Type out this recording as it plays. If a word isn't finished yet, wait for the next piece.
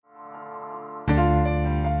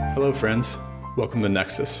Hello, friends. Welcome to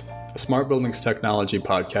Nexus, a smart buildings technology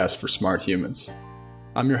podcast for smart humans.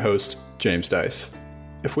 I'm your host, James Dice.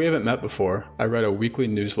 If we haven't met before, I write a weekly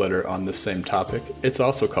newsletter on this same topic. It's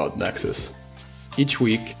also called Nexus. Each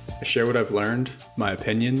week, I share what I've learned, my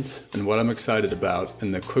opinions, and what I'm excited about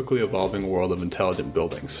in the quickly evolving world of intelligent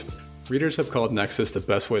buildings. Readers have called Nexus the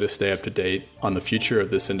best way to stay up to date on the future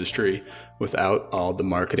of this industry without all the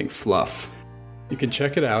marketing fluff. You can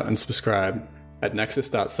check it out and subscribe at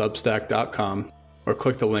nexus.substack.com or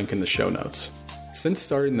click the link in the show notes. Since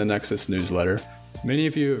starting the Nexus newsletter, many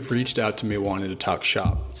of you have reached out to me wanting to talk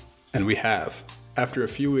shop, and we have. After a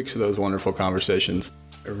few weeks of those wonderful conversations,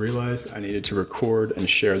 I realized I needed to record and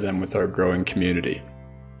share them with our growing community.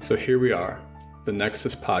 So here we are. The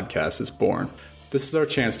Nexus podcast is born. This is our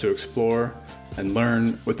chance to explore and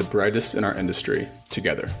learn with the brightest in our industry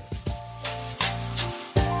together.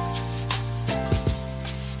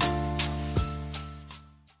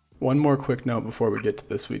 One more quick note before we get to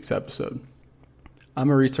this week's episode.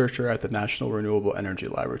 I'm a researcher at the National Renewable Energy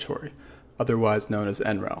Laboratory, otherwise known as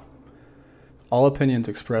NREL. All opinions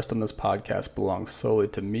expressed on this podcast belong solely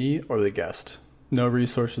to me or the guest. No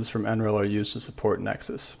resources from NREL are used to support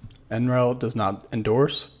Nexus. NREL does not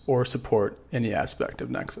endorse or support any aspect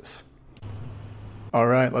of Nexus. All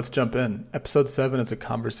right, let's jump in. Episode 7 is a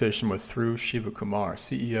conversation with Thru Shivakumar,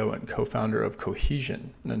 CEO and co-founder of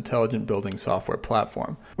Cohesion, an intelligent building software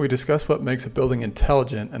platform. We discuss what makes a building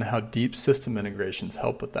intelligent and how deep system integrations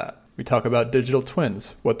help with that. We talk about digital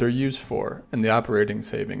twins, what they're used for, and the operating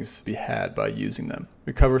savings to be had by using them.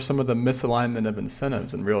 We cover some of the misalignment of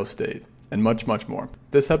incentives in real estate, and much, much more.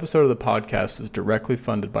 This episode of the podcast is directly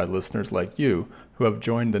funded by listeners like you who have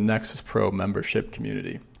joined the Nexus Pro membership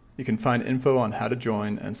community. You can find info on how to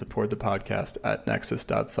join and support the podcast at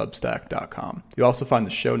nexus.substack.com. You'll also find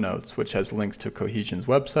the show notes, which has links to Cohesion's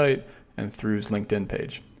website and Thru's LinkedIn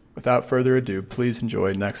page. Without further ado, please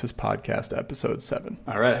enjoy Nexus Podcast Episode 7.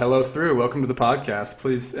 All right. Hello, Thru. Welcome to the podcast.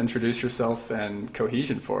 Please introduce yourself and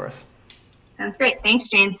Cohesion for us. Sounds great. Thanks,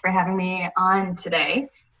 James, for having me on today.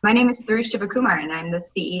 My name is Thru Shivakumar, and I'm the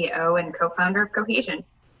CEO and co-founder of Cohesion.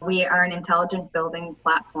 We are an intelligent building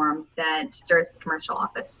platform that serves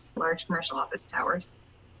large commercial office towers.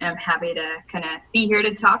 And I'm happy to kind of be here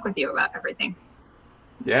to talk with you about everything.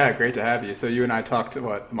 Yeah, great to have you. So you and I talked,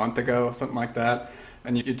 a month ago, something like that?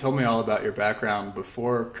 And you told me all about your background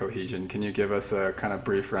before Cohesion. Can you give us a kind of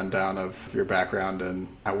brief rundown of your background and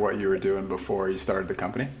what you were doing before you started the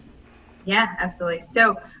company? Yeah, absolutely.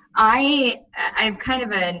 So I'm kind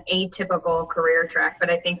of an atypical career track, but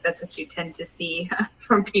I think that's what you tend to see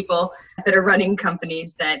from people that are running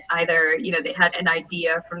companies that either, they had an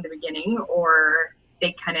idea from the beginning or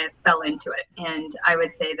they kind of fell into it. And I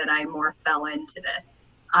would say that I more fell into this.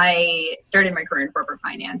 I started my career in corporate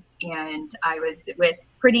finance, and I was with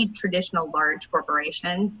pretty traditional large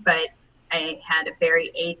corporations, but I had a very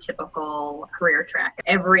atypical career track.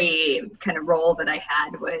 Every kind of role that I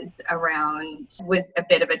had was a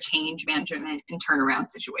bit of a change management and turnaround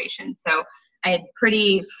situation. So I had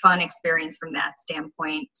pretty fun experience from that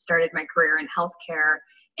standpoint, started my career in healthcare,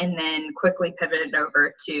 and then quickly pivoted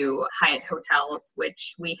over to Hyatt Hotels,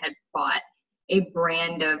 which we had bought a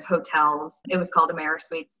brand of hotels. It was called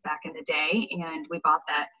AmeriSuites back in the day, and we bought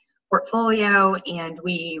that portfolio and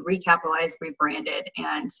we recapitalized, rebranded,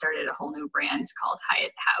 and started a whole new brand called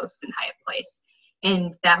Hyatt House and Hyatt Place.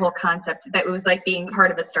 And that whole concept, that was like being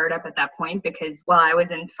part of a startup at that point, because while I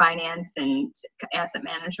was in finance and asset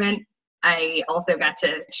management, I also got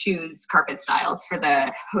to choose carpet styles for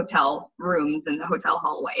the hotel rooms and the hotel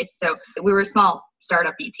hallways. So we were a small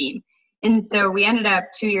startup-y team. And so we ended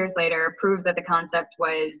up 2 years later, proved that the concept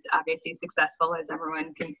was obviously successful, as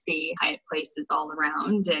everyone can see. Hyatt Place is all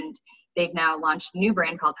around, and they've now launched a new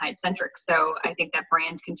brand called Hyatt Centric. So I think that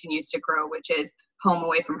brand continues to grow, which is home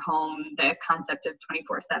away from home, the concept of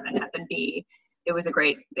 24/7 F&B. It was a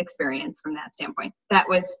great experience from that standpoint. That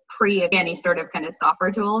was pre any sort of kind of software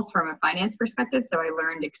tools from a finance perspective. So I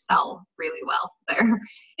learned Excel really well there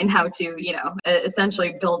and how to,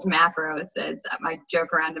 essentially build macros. As I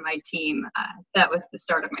joke around to my team, that was the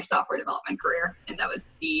start of my software development career. And that was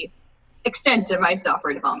the extent of my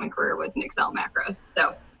software development career, was in Excel macros.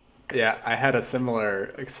 So yeah, I had a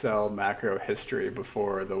similar Excel macro history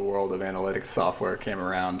before the world of analytics software came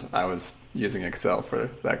around. I was using Excel for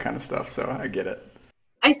that kind of stuff, so I get it.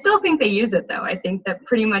 I still think they use it, though. I think that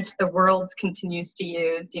pretty much the world continues to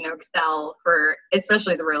use, Excel for,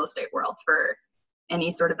 especially the real estate world, for any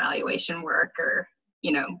sort of valuation work or,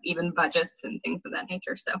 even budgets and things of that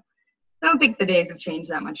nature. So I don't think the days have changed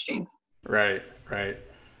that much, James. Right.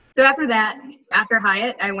 So after that, after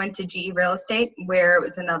Hyatt, I went to GE Real Estate, where it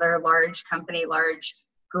was another large company, large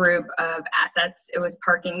group of assets. It was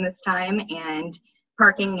parking this time, and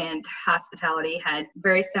parking and hospitality had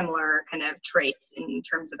very similar kind of traits in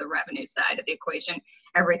terms of the revenue side of the equation.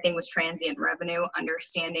 Everything was transient revenue,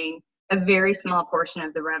 understanding a very small portion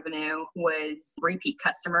of the revenue was repeat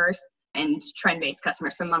customers and trend-based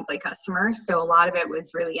customers, so monthly customers. So a lot of it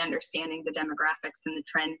was really understanding the demographics and the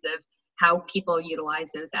trends of how people utilize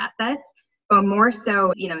those assets. But more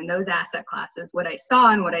so, in those asset classes, what I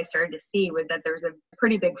saw and what I started to see was that there's a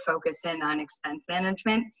pretty big focus in on expense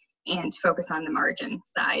management and focus on the margin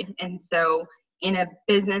side. And so in a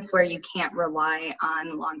business where you can't rely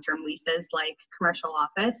on long-term leases like commercial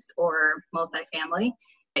office or multifamily,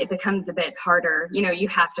 it becomes a bit harder. You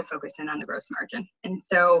have to focus in on the gross margin. And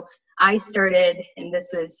so I started, and this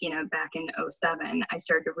was, back in 2007, I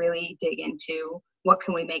started to really dig into what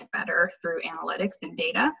can we make better through analytics and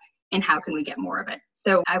data, and how can we get more of it?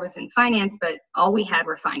 So I was in finance, but all we had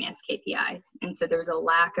were finance KPIs. And so there was a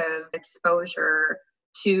lack of exposure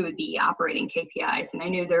to the operating KPIs. And I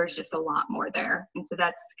knew there was just a lot more there. And so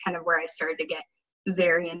that's kind of where I started to get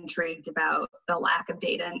very intrigued about the lack of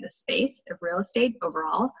data in the space of real estate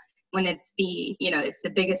overall, when it's it's the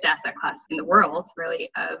biggest asset class in the world, really,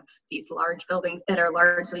 of these large buildings that are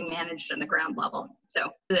largely managed on the ground level. So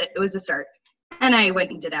it was a start. And I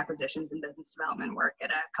went and did acquisitions and business development work at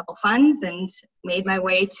a couple funds and made my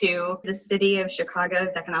way to the city of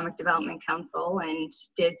Chicago's Economic Development Council and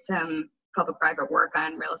did some public-private work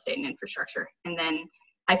on real estate and infrastructure. And then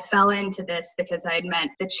I fell into this because I had met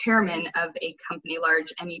the chairman of a company,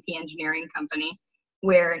 large MEP engineering company,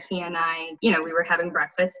 where he and I, we were having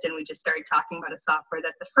breakfast and we just started talking about a software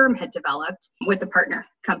that the firm had developed with a partner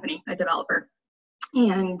company, a developer.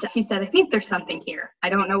 And he said, I think there's something here. I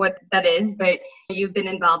don't know what that is, but you've been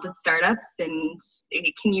involved with startups, and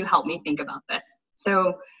can you help me think about this?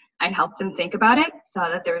 So I helped him think about it, saw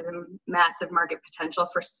that there was a massive market potential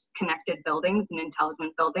for connected buildings and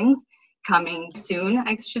intelligent buildings coming soon,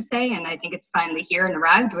 I should say. And I think it's finally here and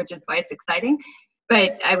arrived, which is why it's exciting.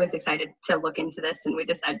 But I was excited to look into this, and we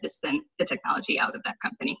decided to spin the technology out of that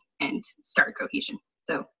company and start Cohesion.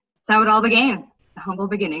 So that's how it all began, the humble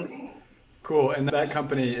beginning. Cool. And that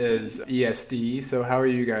company is ESD. So how are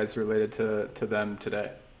you guys related to them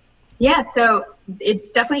today? Yeah, so it's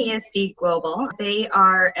definitely ESD Global. They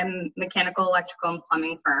are a mechanical, electrical, and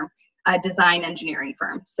plumbing firm, a design engineering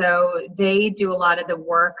firm. So they do a lot of the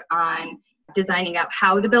work on designing out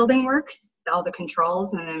how the building works, all the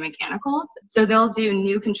controls and the mechanicals. So they'll do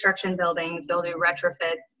new construction buildings, they'll do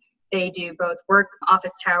retrofits, they do both work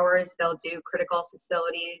office towers, they'll do critical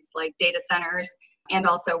facilities like data centers, and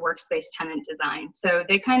also workspace tenant design. So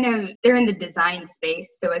they're in the design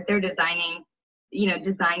space. So as they're designing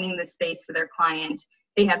the space for their client,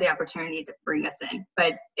 they have the opportunity to bring us in.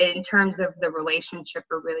 But in terms of the relationship,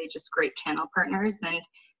 we're really just great channel partners, and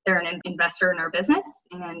they're an investor in our business,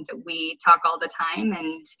 and we talk all the time,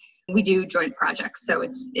 and we do joint projects. So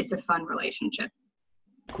it's a fun relationship.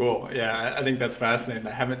 Cool. Yeah, I think that's fascinating.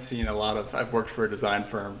 I haven't seen I've worked for a design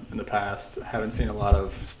firm in the past. I haven't seen a lot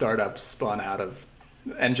of startups spun out of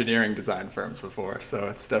engineering design firms before. So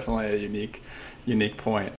it's definitely a unique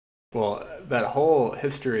point. Well, that whole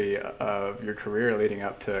history of your career leading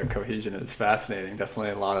up to Cohesion is fascinating.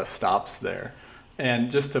 Definitely a lot of stops there. And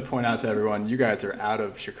just to point out to everyone, you guys are out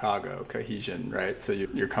of Chicago, Cohesion, right? So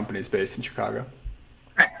your company's based in Chicago?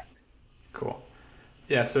 Correct. Cool.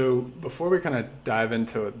 Yeah, so before we kind of dive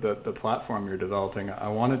into the platform you're developing, I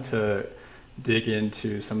wanted to dig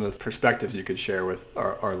into some of the perspectives you could share with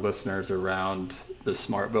our listeners around the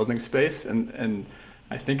smart building space. And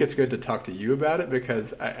I think it's good to talk to you about it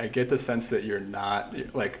because I get the sense that you're not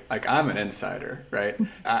like I'm an insider, right?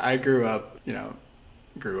 I grew up,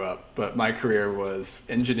 but my career was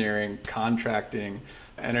engineering, contracting,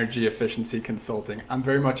 energy efficiency consulting. I'm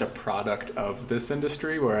very much a product of this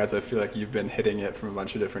industry, whereas I feel like you've been hitting it from a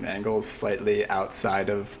bunch of different angles, slightly outside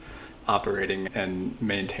of operating and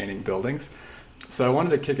maintaining buildings. So I wanted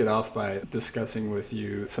to kick it off by discussing with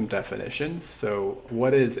you some definitions. So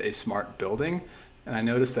what is a smart building? And I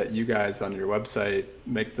noticed that you guys on your website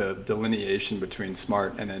make the delineation between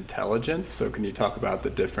smart and intelligence. So can you talk about the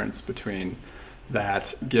difference between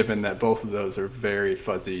that, given that both of those are very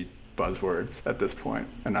fuzzy buzzwords at this point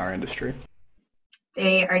in our industry?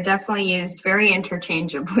 They are definitely used very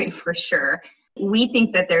interchangeably for sure. We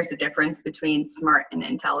think that there's a difference between smart and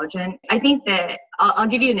intelligent. I think that I'll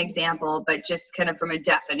give you an example, but just kind of from a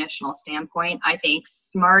definitional standpoint, I think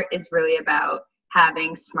smart is really about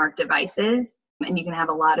having smart devices, and you can have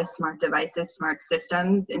a lot of smart devices, smart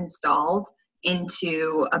systems installed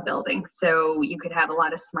into a building. So you could have a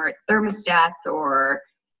lot of smart thermostats or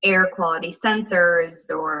air quality sensors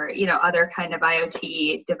or, other kind of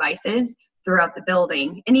IoT devices throughout the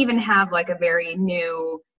building, and even have like a very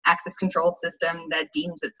new access control system that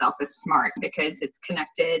deems itself as smart because it's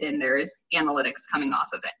connected and there's analytics coming off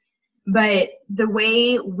of it. But the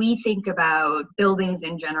way we think about buildings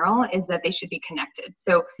in general is that they should be connected.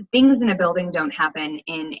 So things in a building don't happen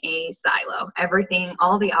in a silo. Everything,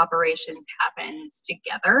 all the operations happens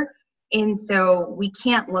together. And so we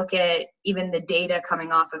can't look at even the data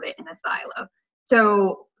coming off of it in a silo.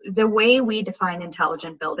 So the way we define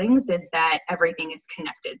intelligent buildings is that everything is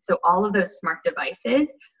connected. So all of those smart devices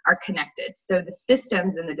are connected. So the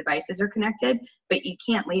systems and the devices are connected, but you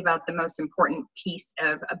can't leave out the most important piece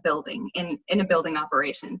of a building in a building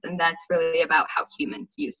operations. And that's really about how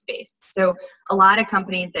humans use space. So a lot of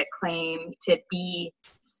companies that claim to be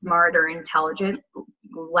smart or intelligent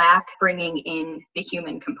lack bringing in the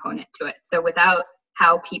human component to it. So without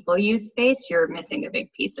how people use space, you're missing a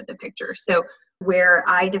big piece of the picture. So where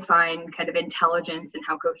I define kind of intelligence and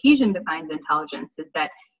how Cohesion defines intelligence is that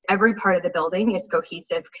every part of the building is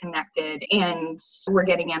cohesive, connected, and we're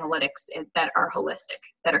getting analytics that are holistic,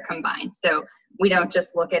 that are combined. So we don't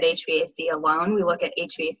just look at HVAC alone, we look at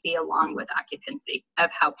HVAC along with occupancy of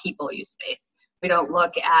how people use space. We don't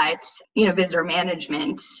look at, visitor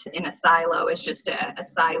management in a silo as just a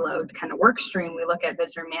siloed kind of work stream. We look at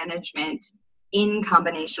visitor management in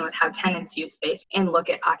combination with how tenants use space and look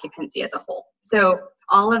at occupancy as a whole. So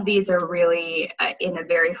all of these are really in a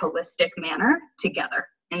very holistic manner together.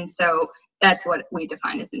 And so that's what we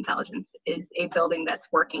define as intelligence, is a building that's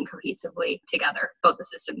working cohesively together, both the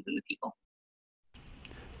systems and the people.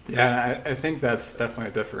 Yeah, I think that's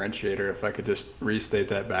definitely a differentiator. If I could just restate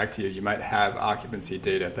that back to you, you might have occupancy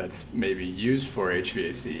data that's maybe used for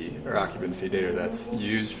HVAC or occupancy data that's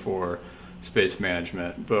used for space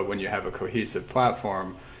management, but when you have a cohesive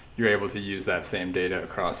platform, you're able to use that same data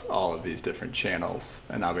across all of these different channels.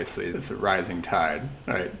 And obviously it's a rising tide,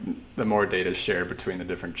 right? The more data is shared between the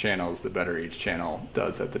different channels, the better each channel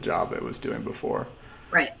does at the job it was doing before.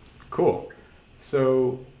 Right. Cool.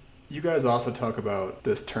 So you guys also talk about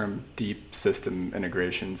this term deep system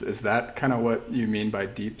integrations. Is that kind of what you mean by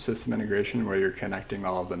deep system integration, where you're connecting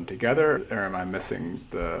all of them together, or am I missing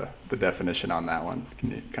the definition on that one?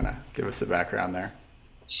 Can you kind of give us the background there?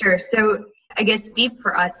 Sure. So I guess deep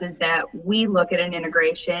for us is that we look at an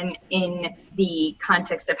integration in the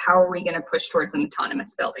context of how are we going to push towards an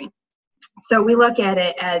autonomous building. So we look at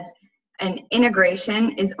it as an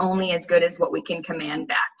integration is only as good as what we can command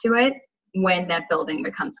back to it when that building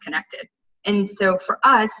becomes connected. And so for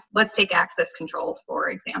us, let's take access control, for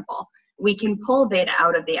example. We can pull data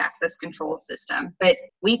out of the access control system, but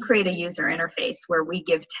we create a user interface where we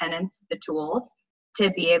give tenants the tools to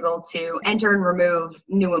be able to enter and remove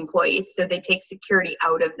new employees. So they take security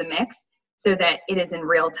out of the mix so that it is in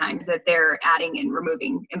real time that they're adding and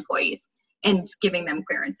removing employees and giving them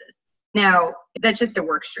clearances. Now, that's just a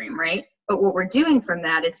work stream, right? But what we're doing from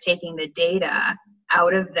that is taking the data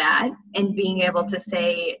out of that and being able to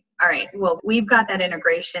say, all right, well, we've got that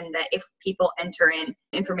integration that if people enter in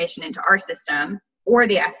information into our system or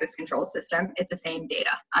the access control system, it's the same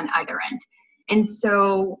data on either end. And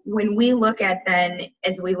so when we look at then,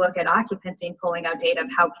 as we look at occupancy and pulling out data of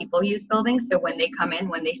how people use buildings, so when they come in,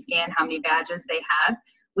 when they scan how many badges they have,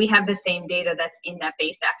 we have the same data that's in that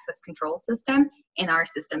base access control system in our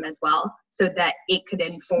system as well, so that it could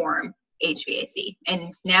inform HVAC.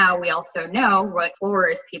 And now we also know what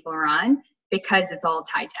floors people are on because it's all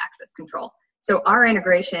tied to access control. So our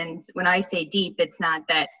integrations, when I say deep, it's not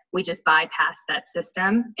that we just bypass that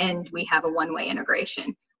system and we have a one-way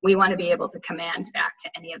integration. We want to be able to command back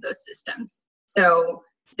to any of those systems. So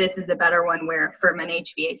this is a better one where from an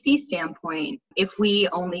HVAC standpoint, if we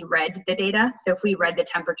only read the data, so if we read the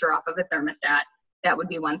temperature off of a thermostat, that would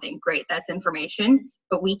be one thing. Great, that's information,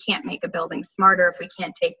 but we can't make a building smarter if we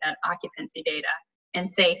can't take that occupancy data and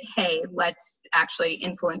say, hey, let's actually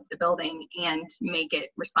influence the building and make it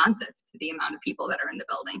responsive to the amount of people that are in the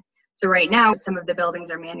building. So right now, some of the buildings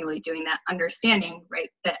are manually doing that, understanding, right,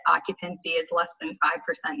 that occupancy is less than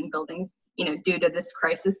 5% in buildings, due to this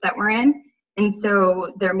crisis that we're in. And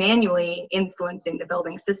so they're manually influencing the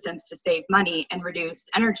building systems to save money and reduce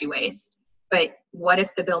energy waste. But what if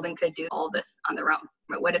the building could do all this on their own?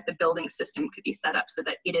 What if the building system could be set up so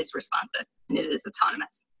that it is responsive and it is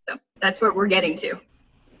autonomous? So that's what we're getting to.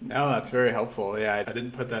 No, that's very helpful. Yeah, I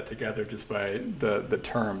didn't put that together just by the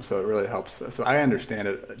term, so it really helps. So I understand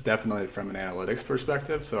it definitely from an analytics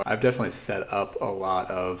perspective. So I've definitely set up a lot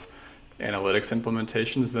of analytics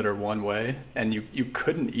implementations that are one way, and you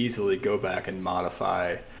couldn't easily go back and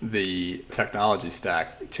modify the technology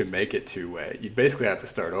stack to make it two-way. You basically have to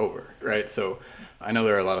start over, right? So I know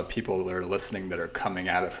there are a lot of people that are listening that are coming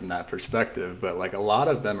at it from that perspective, but like a lot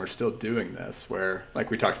of them are still doing this where, like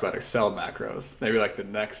we talked about Excel macros, maybe like the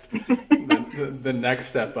next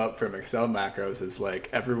step up from Excel macros is like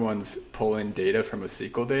everyone's pulling data from a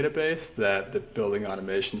SQL database that the building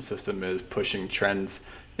automation system is pushing trends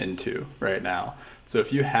into right now. So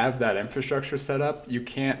if you have that infrastructure set up, you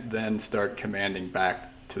can't then start commanding back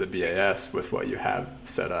to the BAS with what you have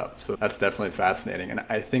set up. So that's definitely fascinating. And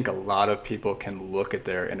I think a lot of people can look at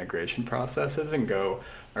their integration processes and go,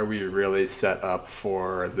 are we really set up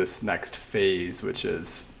for this next phase, which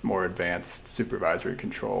is more advanced supervisory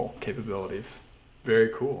control capabilities?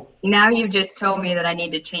 Very cool. Now you've just told me that I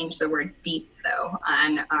need to change the word deep though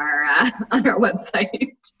on our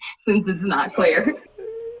website since it's not clear.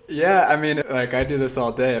 Yeah, I mean, like I do this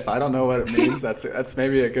all day. If I don't know what it means, that's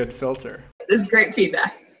maybe a good filter. This is great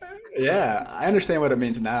feedback. Yeah, I understand what it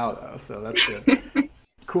means now, though, so that's good.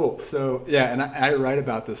 Cool. So yeah, and I write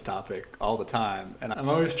about this topic all the time, and I'm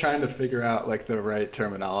always trying to figure out like the right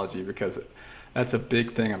terminology because that's a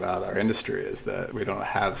big thing about our industry is that we don't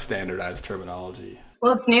have standardized terminology.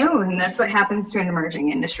 Well, it's new, and that's what happens to an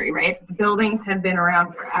emerging industry, right? Buildings have been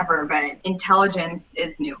around forever, but intelligence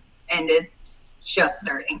is new, and it's just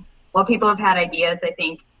starting. While people have had ideas, I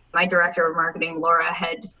think my director of marketing, Laura,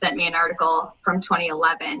 had sent me an article from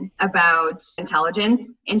 2011 about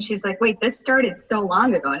intelligence. And she's like, wait, this started so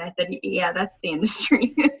long ago. And I said, yeah, that's the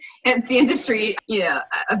industry. It's the industry,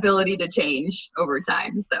 ability to change over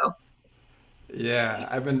time. So. Yeah,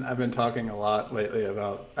 I've been talking a lot lately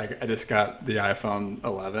about I just got the iPhone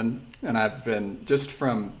 11 and I've been just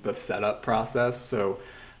from the setup process. So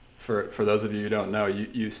for those of you who don't know,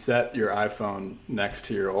 you set your iPhone next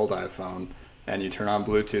to your old iPhone and you turn on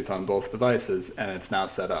Bluetooth on both devices and it's now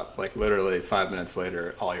set up. Like literally 5 minutes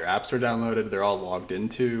later, all your apps are downloaded, they're all logged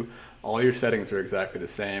into, all your settings are exactly the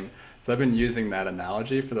same. So I've been using that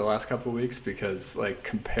analogy for the last couple of weeks because like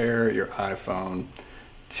compare your iPhone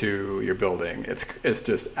to your building. It's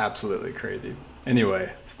just absolutely crazy.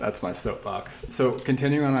 Anyway, that's my soapbox. So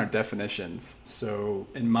continuing on our definitions. So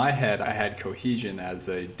in my head, I had Cohesion as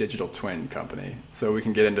a digital twin company. So we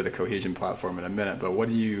can get into the Cohesion platform in a minute, but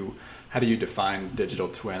how do you define digital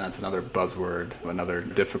twin? That's another buzzword, another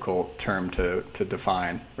difficult term to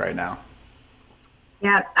define right now.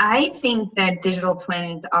 Yeah, I think that digital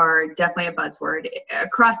twins are definitely a buzzword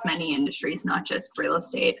across many industries, not just real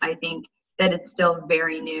estate. I think that it's still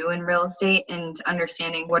very new in real estate and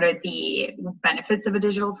understanding what are the benefits of a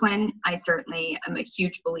digital twin. I certainly am a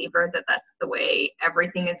huge believer that that's the way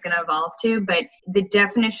everything is going to evolve to. But the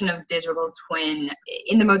definition of digital twin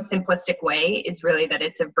in the most simplistic way is really that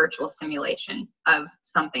it's a virtual simulation of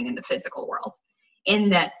something in the physical world.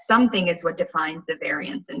 And that something is what defines the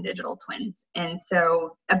variance in digital twins. And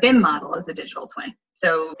so a BIM model is a digital twin.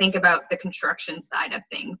 So think about the construction side of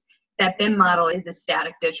things. That BIM model is a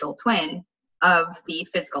static digital twin of the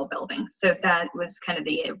physical building. So that was kind of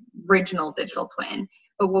the original digital twin.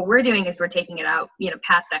 But what we're doing is we're taking it out,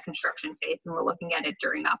 past that construction phase, and we're looking at it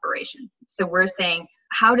during operations. So we're saying,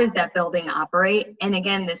 how does that building operate? And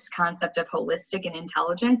again, this concept of holistic and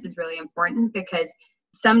intelligence is really important because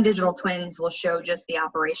some digital twins will show just the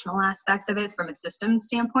operational aspects of it from a system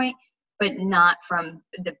standpoint, but not from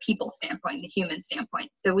the people standpoint, the human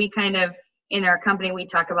standpoint. So we kind of, in our company, we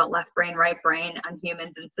talk about left brain, right brain on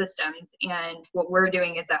humans and systems. And what we're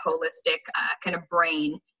doing is a holistic kind of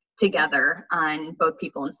brain together on both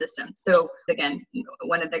people and systems. So again,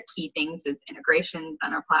 one of the key things is integrations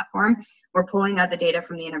on our platform. We're pulling out the data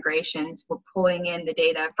from the integrations. We're pulling in the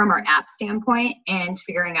data from our app standpoint and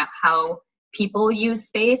figuring out how people use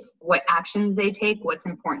space, what actions they take, what's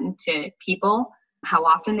important to people, how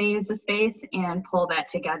often they use the space, and pull that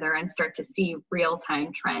together and start to see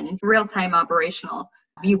real-time trends, real-time operational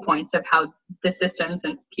viewpoints of how the systems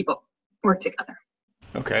and people work together.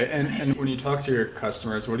 Okay, and when you talk to your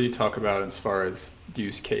customers, what do you talk about as far as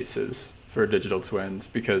use cases for digital twins?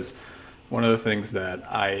 Because one of the things that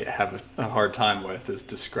I have a hard time with is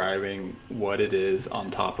describing what it is on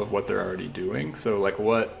top of what they're already doing. So like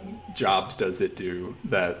what jobs does it do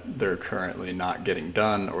that they're currently not getting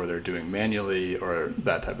done or they're doing manually or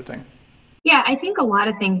that type of thing? Yeah, I think a lot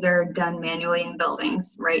of things are done manually in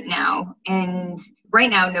buildings right now. And right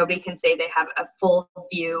now, nobody can say they have a full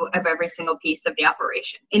view of every single piece of the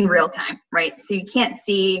operation in real time, right? So you can't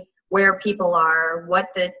see where people are, what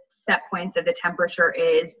the set points of the temperature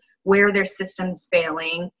is, where their system's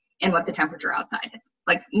failing, and what the temperature outside is.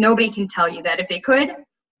 Like nobody can tell you that. If they could,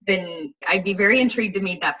 I'd be very intrigued to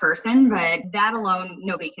meet that person, but that alone,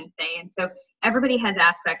 nobody can say. And so everybody has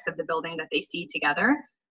aspects of the building that they see together.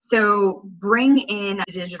 So bring in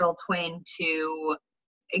a digital twin to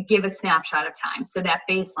give a snapshot of time. So that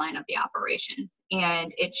baseline of the operation.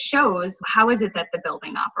 And it shows how is it that the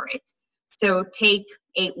building operates. So take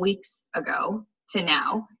 8 weeks ago to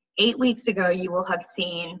now. 8 weeks ago, you will have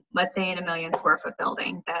seen, let's say in a 1 million square foot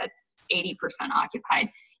building that's 80% occupied,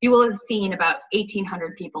 you will have seen about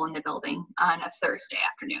 1,800 people in the building on a Thursday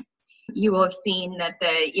afternoon. You will have seen that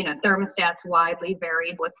the thermostats widely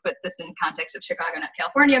varied. Let's put this in context of Chicago, not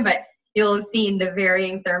California, but you'll have seen the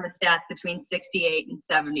varying thermostats between 68 and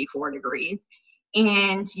 74 degrees.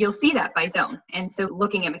 And you'll see that by zone. And so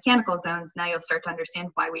looking at mechanical zones, now you'll start to understand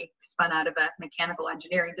why we spun out of a mechanical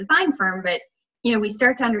engineering design firm. But we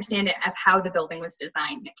start to understand it of how the building was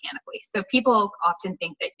designed mechanically. So people often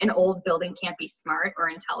think that an old building can't be smart or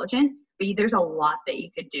intelligent, but there's a lot that you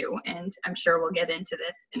could do. And I'm sure we'll get into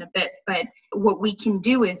this in a bit. But what we can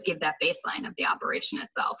do is give that baseline of the operation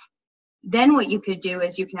itself. Then what you could do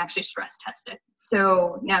is you can actually stress test it.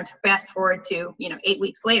 So now to fast forward to, 8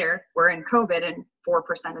 weeks later, we're in COVID and 4%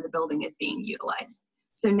 of the building is being utilized.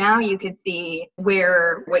 So now you could see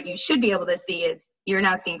where what you should be able to see is you're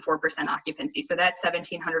now seeing 4% occupancy. So that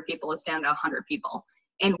 1,700 people is down to 100 people.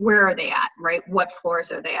 And where are they at, right? What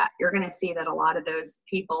floors are they at? You're going to see that a lot of those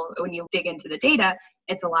people, when you dig into the data,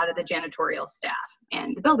 it's a lot of the janitorial staff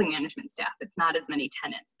and the building management staff. It's not as many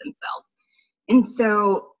tenants themselves. And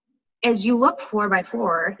so as you look floor by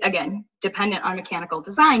floor, again, dependent on mechanical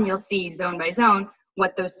design, you'll see zone by zone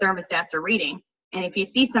what those thermostats are reading. And if you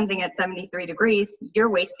see something at 73 degrees, you're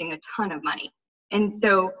wasting a ton of money. And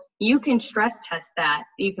so you can stress test that.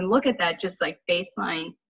 You can look at that just like baseline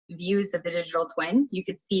views of the digital twin. You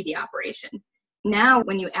could see the operations. Now,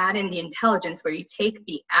 when you add in the intelligence where you take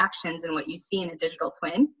the actions and what you see in a digital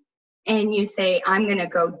twin, and you say, I'm going to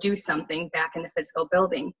go do something back in the physical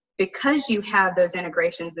building, because you have those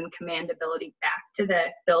integrations and command ability back to the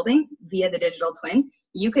building via the digital twin,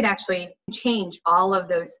 you could actually change all of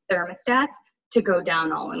those thermostats to go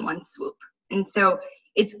down all in one swoop. And so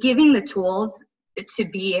it's giving the tools to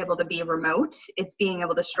be able to be remote. It's being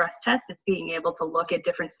able to stress test. It's being able to look at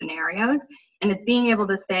different scenarios. And it's being able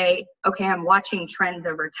to say, okay, I'm watching trends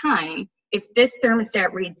over time. If this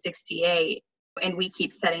thermostat reads 68 and we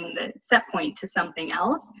keep setting the set point to something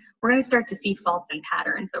else, we're going to start to see faults and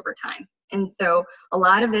patterns over time. And so a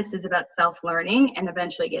lot of this is about self-learning and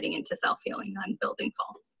eventually getting into self-healing on building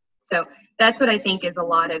faults. So that's what I think is a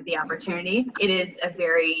lot of the opportunity. It is a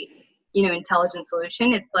very, intelligent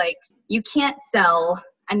solution. It's like you can't sell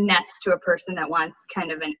a Nest to a person that wants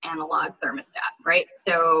kind of an analog thermostat, right?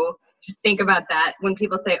 So just think about that. When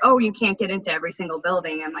people say, oh, you can't get into every single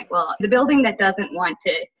building, I'm like, well, the building that doesn't want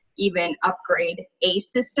to even upgrade a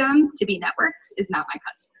system to be networked is not my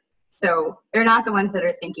customer. So they're not the ones that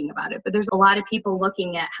are thinking about it. But there's a lot of people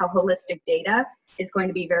looking at how holistic data is going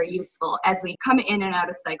to be very useful as we come in and out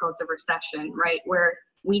of cycles of recession, right? Where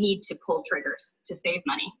we need to pull triggers to save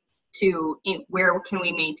money, where can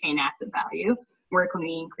we maintain asset value? Where can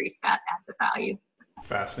we increase that asset value?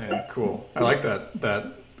 Fascinating. Cool. I like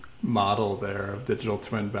that model there of digital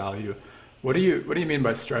twin value. What do you mean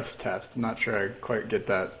by stress test? I'm not sure I quite get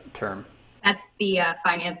that term. That's the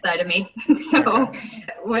finance side of me. So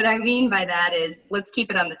what I mean by that is, let's keep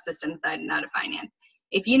it on the system side and not a finance.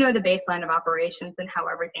 If you know the baseline of operations and how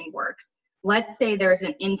everything works, let's say there's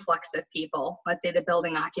an influx of people. Let's say the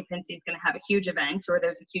building occupancy is going to have a huge event, or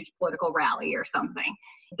there's a huge political rally or something.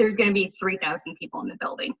 There's going to be 3,000 people in the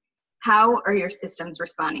building. How are your systems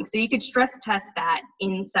responding? So you could stress test that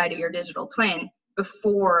inside of your digital twin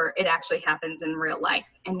before it actually happens in real life.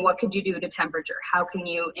 And what could you do to temperature? How can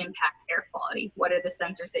you impact air quality? What are the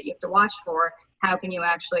sensors that you have to watch for? How can you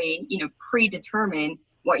actually, predetermine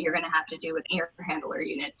what you're going to have to do with an air handler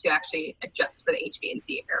unit to actually adjust for the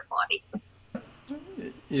HVAC air quality?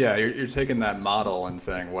 Yeah, you're taking that model and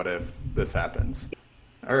saying, what if this happens?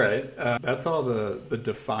 All right. That's all the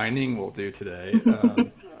defining we'll do today.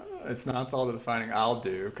 It's not all the defining I'll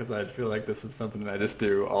do, because I feel like this is something that I just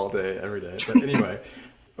do all day, every day. But anyway,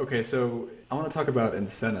 okay, so I want to talk about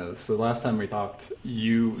incentives. So last time we talked,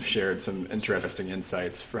 you shared some interesting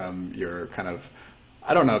insights from your kind of,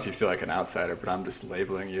 I don't know if you feel like an outsider, but I'm just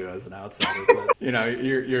labeling you as an outsider. But,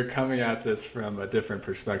 you're coming at this from a different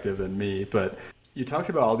perspective than me. But You talked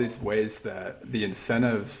about all these ways that the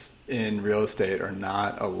incentives in real estate are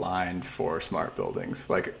not aligned for smart buildings.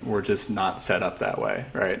 Like we're just not set up that way,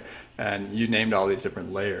 right? And you named all these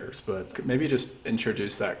different layers, but maybe just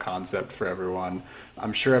introduce that concept for everyone.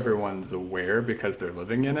 I'm sure everyone's aware because they're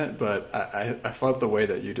living in it, but I felt the way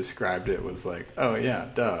that you described it was like, oh yeah,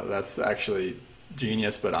 duh, that's actually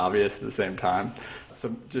genius but obvious at the same time.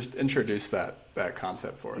 So just introduce that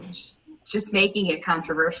concept for us. Just making it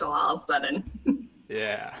controversial all of a sudden.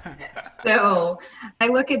 Yeah. So I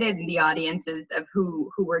look at it in the audiences of who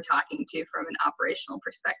we're talking to from an operational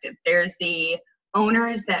perspective. There's the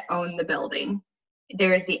owners that own the building.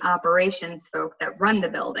 There's the operations folk that run the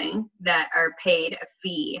building that are paid a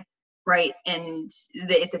fee, right? And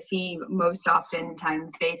it's a fee most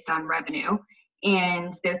oftentimes based on revenue.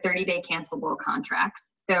 And they're 30-day cancelable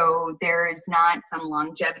contracts. So there's not some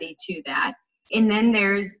longevity to that. And then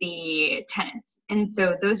there's the tenants. And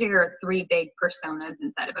so those are your three big personas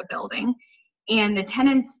inside of a building. And the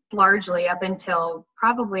tenants largely up until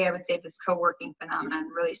probably, I would say, this co-working phenomenon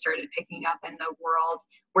really started picking up in the world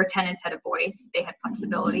where tenants had a voice, they had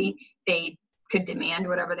flexibility, they could demand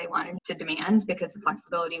whatever they wanted to demand because the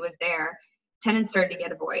flexibility was there. Tenants started to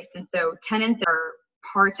get a voice. And so tenants are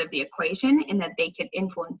part of the equation in that they could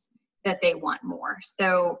influence that they want more.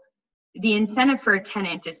 So the incentive for a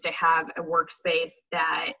tenant is to have a workspace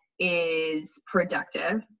that is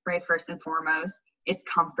productive, right? First and foremost, it's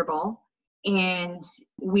comfortable. And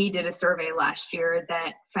we did a survey last year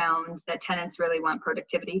that found that tenants really want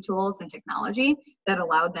productivity tools and technology that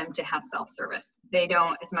allowed them to have self-service. They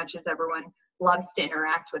don't, as much as everyone loves to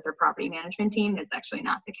interact with their property management team, it's actually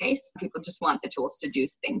not the case. People just want the tools to do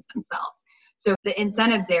things themselves. So the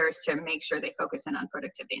incentives there is to make sure they focus in on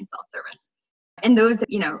productivity and self-service. And those,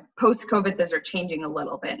 post-COVID, those are changing a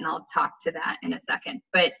little bit, and I'll talk to that in a second.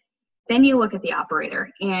 But then you look at the operator,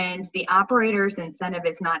 and the operator's incentive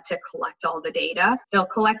is not to collect all the data. They'll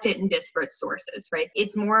collect it in disparate sources, right?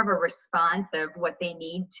 It's more of a response of what they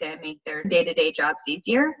need to make their day-to-day jobs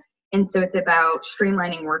easier. And so it's about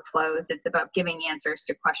streamlining workflows. It's about giving answers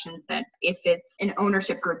to questions that if it's an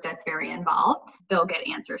ownership group that's very involved, they'll get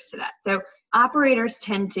answers to that. So operators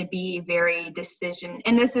tend to be very decision,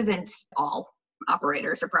 and this isn't all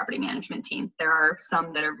operators or property management teams. There are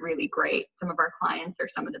some that are really great. Some of our clients are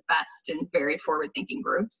some of the best and very forward-thinking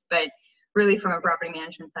groups, but really from a property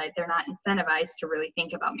management side, they're not incentivized to really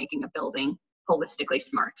think about making a building holistically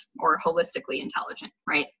smart or holistically intelligent,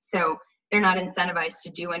 right? So they're not incentivized to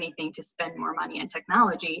do anything to spend more money on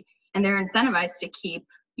technology, and they're incentivized to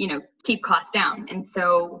keep costs down. And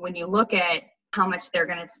so when you look at how much they're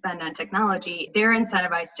going to spend on technology, they're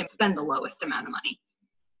incentivized to spend the lowest amount of money.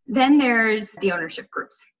 Then there's the ownership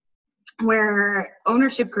groups, where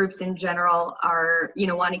ownership groups in general are,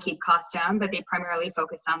 want to keep costs down, but they primarily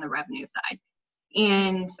focus on the revenue side.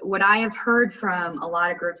 And what I have heard from a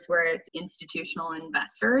lot of groups where it's institutional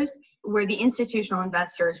investors, where the institutional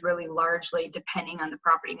investor is really largely depending on the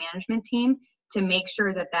property management team to make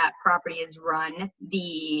sure that that property is run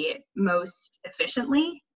the most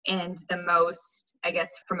efficiently and the most, I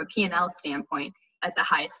guess, from a P&L standpoint, at the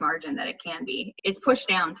highest margin that it can be. It's pushed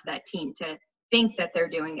down to that team to think that they're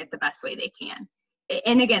doing it the best way they can.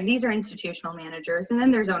 And again, these are institutional managers, and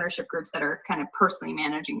then there's ownership groups that are kind of personally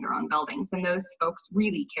managing their own buildings, and those folks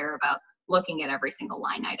really care about looking at every single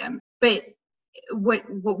line item. But what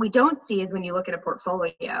we don't see is when you look at a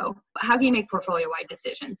portfolio, how can you make portfolio-wide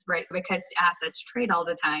decisions, right? Because assets trade all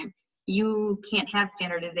the time. You can't have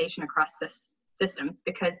standardization across the systems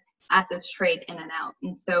because assets trade in and out.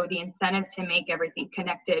 And so the incentive to make everything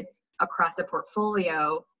connected across a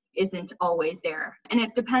portfolio isn't always there. And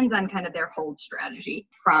it depends on kind of their hold strategy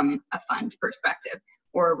from a fund perspective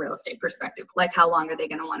or a real estate perspective. Like how long are they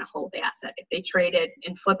going to want to hold the asset? If they trade it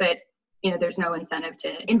and flip it, there's no incentive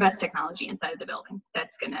to invest technology inside the building.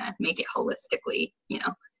 That's going to make it holistically,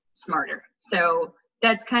 smarter. So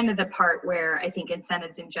that's kind of the part where I think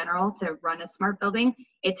incentives in general to run a smart building,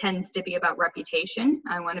 it tends to be about reputation.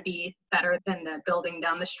 I want to be better than the building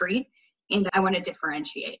down the street, and I want to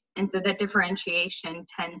differentiate. And so that differentiation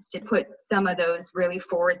tends to put some of those really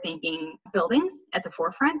forward-thinking buildings at the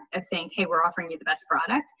forefront of saying, hey, we're offering you the best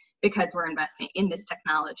product because we're investing in this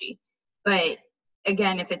technology. But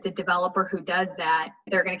again, if it's a developer who does that,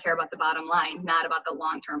 they're going to care about the bottom line, not about the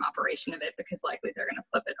long-term operation of it, because likely they're going to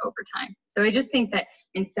flip it over time. So I just think that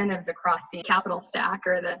incentives across the capital stack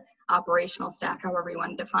or the operational stack, however you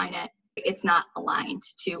want to define it, it's not aligned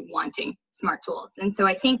to wanting smart tools. And so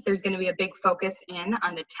I think there's going to be a big focus in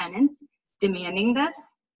on the tenants demanding this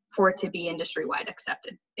for it to be industry-wide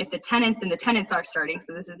accepted. If the tenants are starting,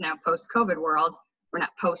 so this is now post-COVID world, we're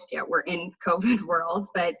not post yet, we're in COVID world,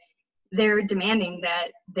 but they're demanding that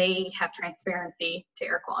they have transparency to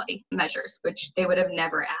air quality measures, which they would have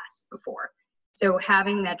never asked before. So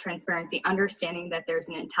having that transparency, understanding that there's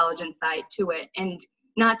an intelligent side to it, and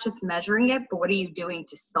not just measuring it, but what are you doing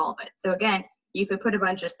to solve it? So again, you could put a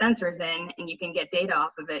bunch of sensors in and you can get data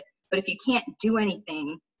off of it, but if you can't do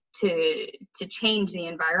anything to change the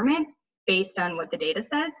environment based on what the data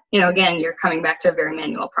says, again, you're coming back to a very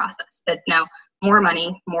manual process that's now more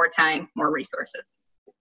money, more time, more resources.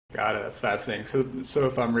 Got it. That's fascinating. So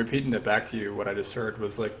if I'm repeating it back to you, what I just heard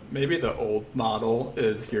was like maybe the old model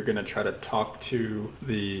is you're going to try to talk to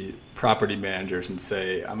the property managers and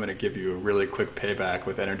say, I'm going to give you a really quick payback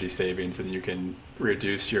with energy savings and you can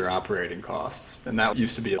reduce your operating costs. And that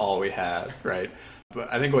used to be all we had, right?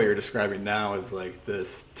 But I think what you're describing now is like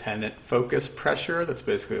this tenant focused pressure that's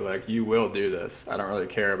basically like, you will do this. I don't really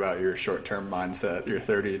care about your short-term mindset, your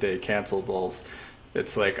 30-day cancelables.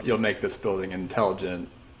 It's like, you'll make this building intelligent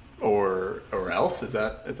or else. Is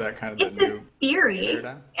that kind of the new theory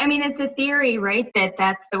paradigm? I mean, it's a theory, right,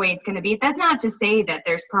 that's the way it's going to be. That's not to say that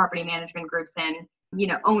there's property management groups and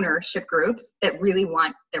ownership groups that really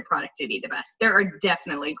want their product to be the best. There are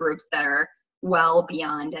definitely groups that are well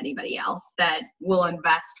beyond anybody else that will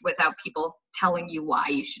invest without people telling you why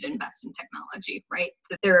you should invest in technology, right?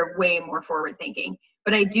 So they're way more forward thinking.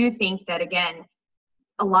 But I do think that, again,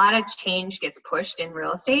 a lot of change gets pushed in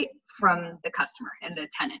real estate from the customer and the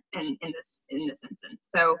tenant in this instance.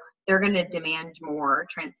 So they're going to demand more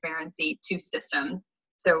transparency to systems.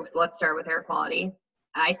 So let's start with air quality.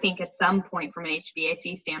 I think at some point from an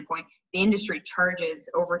HVAC standpoint, the industry charges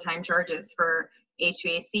overtime charges for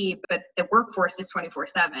HVAC, but the workforce is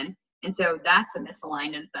 24/7. And so that's a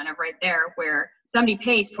misaligned incentive right there, where somebody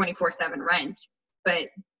pays 24/7 rent, but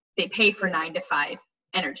they pay for 9 to 5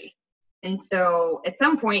 energy. And so at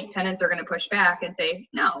some point, tenants are going to push back and say,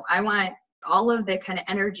 no, I want all of the kind of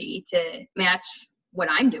energy to match what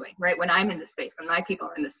I'm doing, right? When I'm in the space, when my people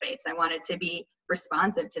are in the space, I want it to be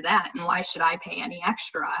responsive to that. And why should I pay any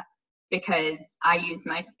extra? Because I use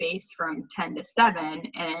my space from 10 to 7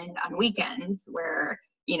 and on weekends where,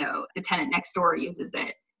 the tenant next door uses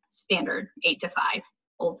it standard 8 to 5,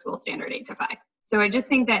 old school standard 8 to 5. So I just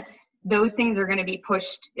think that those things are going to be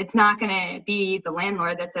pushed. It's not going to be the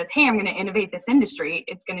landlord that says, hey, I'm going to innovate this industry.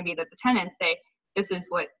 It's going to be that the tenants say, this is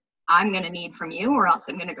what I'm going to need from you, or else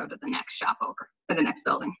I'm going to go to the next shop over or the next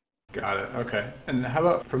building. Got it. Okay. And how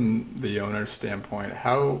about from the owner's standpoint,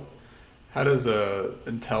 how does a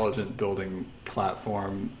intelligent building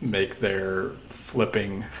platform make their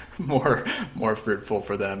flipping more fruitful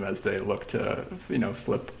for them as they look to,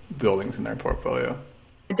 flip buildings in their portfolio?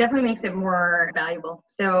 It definitely makes it more valuable.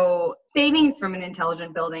 So savings from an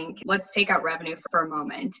intelligent building, let's take out revenue for a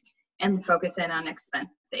moment and focus in on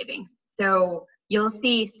expense savings. So you'll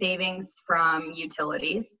see savings from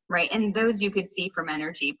utilities, right? And those you could see from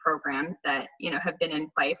energy programs that, have been in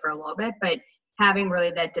play for a little bit, but having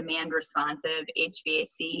really that demand responsive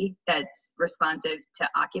HVAC that's responsive to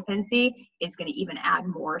occupancy is going to even add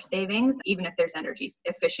more savings. Even if there's energy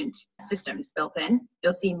efficient systems built in,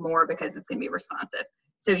 you'll see more because it's going to be responsive.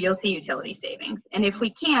 So you'll see utility savings. And if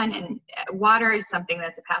we can, and water is something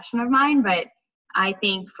that's a passion of mine, but I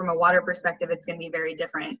think from a water perspective, it's going to be very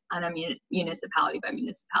different on a municipality by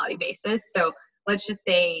municipality basis. So let's just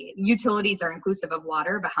say utilities are inclusive of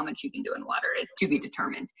water, but how much you can do in water is to be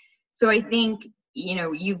determined. So I think,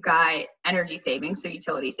 you've got energy savings, so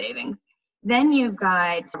utility savings. Then you've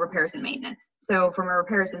got repairs and maintenance. So from a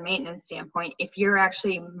repairs and maintenance standpoint, if you're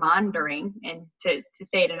actually monitoring, and to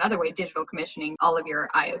say it another way, digital commissioning all of your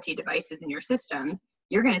IoT devices in your systems,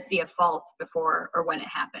 you're going to see a fault before or when it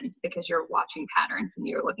happens because you're watching patterns and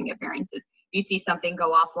you're looking at variances. If you see something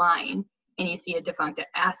go offline and you see a defunct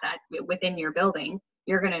asset within your building,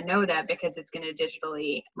 you're going to know that because it's going to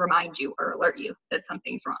digitally remind you or alert you that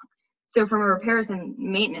something's wrong. So from a repairs and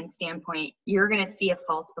maintenance standpoint, you're going to see a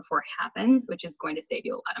fault before it happens, which is going to save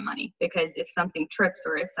you a lot of money, because if something trips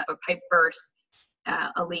or if a pipe bursts,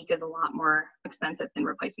 a leak is a lot more expensive than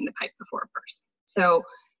replacing the pipe before it bursts. So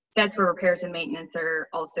that's where repairs and maintenance are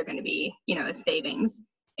also going to be, a savings.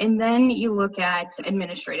 And then you look at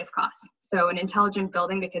administrative costs. So an intelligent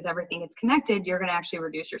building, because everything is connected, you're going to actually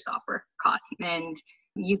reduce your software costs. And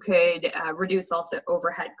you could reduce also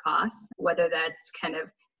overhead costs, whether that's kind of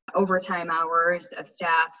overtime hours of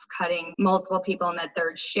staff, cutting multiple people in that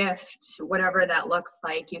third shift, whatever that looks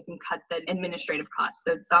like, you can cut the administrative costs.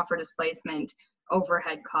 So software displacement,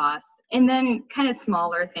 overhead costs, and then kind of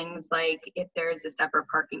smaller things like if there's a separate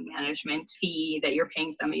parking management fee that you're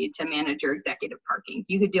paying somebody to manage your executive parking,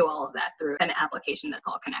 you could do all of that through an application that's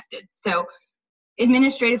all connected. So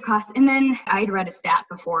Administrative costs. And then I'd read a stat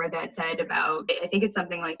before that said about, I think it's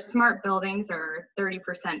something like smart buildings are 30%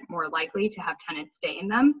 more likely to have tenants stay in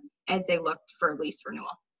them as they looked for lease renewal.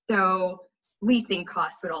 So leasing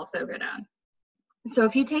costs would also go down. So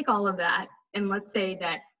if you take all of that, and let's say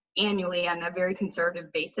that annually on a very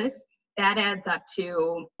conservative basis, that adds up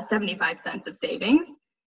to 75 cents of savings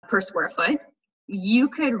per square foot. You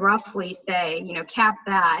could roughly say, cap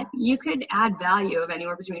that, you could add value of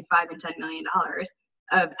anywhere between $5 and $10 million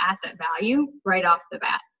of asset value right off the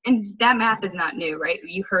bat. And that math is not new, right?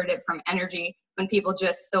 You heard it from energy when people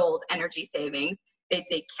just sold energy savings. They'd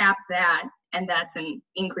say cap that, and that's an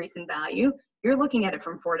increase in value. You're looking at it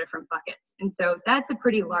from 4 different buckets. And so that's a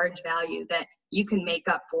pretty large value that you can make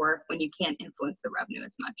up for when you can't influence the revenue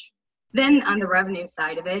as much. Then on the revenue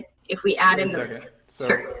side of it, if we add in the... So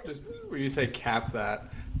Sure. just when you say cap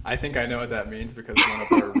that, I think I know what that means because one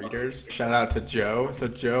of our readers, shout out to Joe. So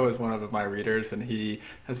Joe is one of my readers and he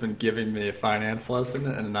has been giving me a finance lesson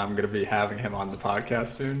and I'm going to be having him on the podcast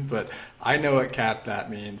soon. But I know what cap that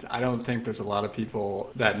means. I don't think there's a lot of people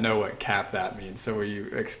that know what cap that means. So will you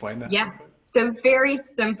explain that? Yeah. So very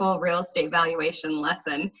simple real estate valuation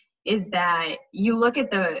lesson is that you look at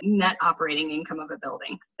the net operating income of a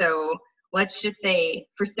building. So let's just say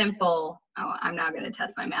for simple, I'm not going to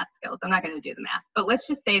test my math skills. I'm not going to do the math, but let's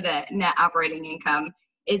just say that net operating income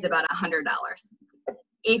is about $100.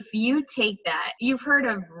 If you take that, you've heard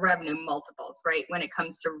of revenue multiples, right? When it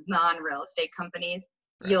comes to non-real estate companies,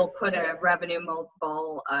 you'll put a revenue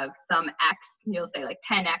multiple of some X, you'll say like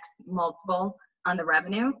 10X multiple on the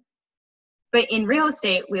revenue. But in real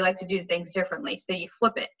estate, we like to do things differently. So you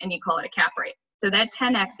flip it and you call it a cap rate. So that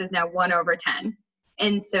 10X is now 1/10.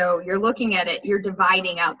 And so you're looking at it, you're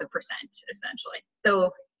dividing out the percent essentially.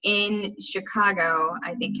 So in Chicago,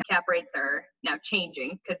 I think cap rates are now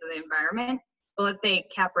changing because of the environment. But let's say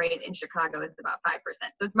cap rate in Chicago is about 5%.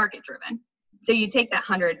 So it's market driven. So you take that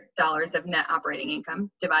 $100 of net operating income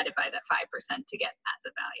divided by that 5% to get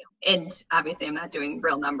asset value. And obviously I'm not doing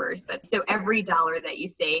real numbers, but so every dollar that you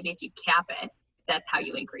save, if you cap it, that's how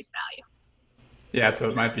you increase value. Yeah, so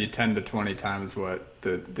it might be 10 to 20 times what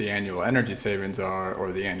the annual energy savings are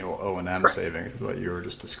or the annual O&M Correct. savings is what you were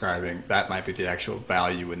just describing. That might be the actual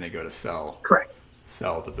value when they go to Correct.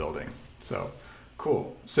 sell the building. So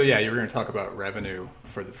cool. So yeah, you were going to talk about revenue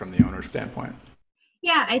from the owner's standpoint.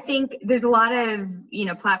 Yeah, I think there's a lot of,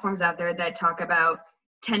 platforms out there that talk about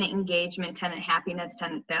tenant engagement, tenant happiness,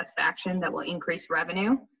 tenant satisfaction that will increase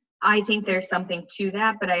revenue. I think there's something to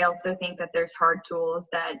that, but I also think that there's hard tools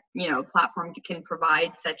that, a platform can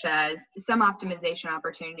provide, such as some optimization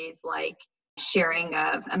opportunities like sharing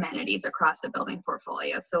of amenities across a building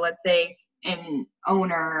portfolio. So let's say an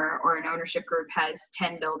owner or an ownership group has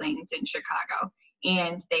 10 buildings in Chicago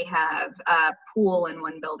and they have a pool in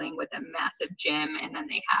one building with a massive gym, and then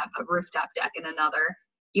they have a rooftop deck in another.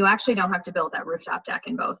 You actually don't have to build that rooftop deck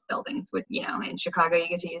in both buildings. With, in Chicago, you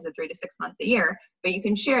get to use it 3 to 6 months a year, but you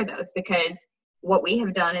can share those because what we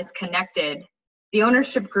have done is connected. The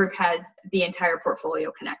ownership group has the entire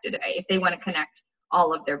portfolio connected if they want to connect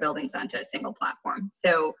all of their buildings onto a single platform.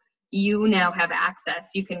 So you now have access,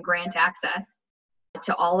 you can grant access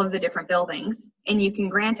to all of the different buildings, and you can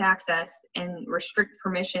grant access and restrict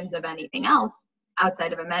permissions of anything else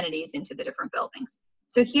outside of amenities into the different buildings.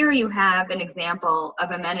 So here you have an example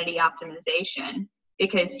of amenity optimization,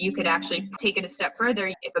 because you could actually take it a step further.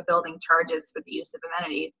 If a building charges for the use of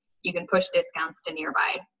amenities, you can push discounts to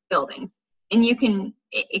nearby buildings. And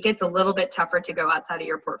it gets a little bit tougher to go outside of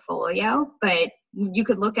your portfolio, but you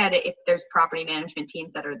could look at it if there's property management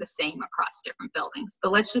teams that are the same across different buildings.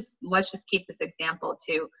 But let's just keep this example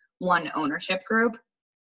to one ownership group.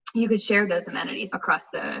 You could share those amenities across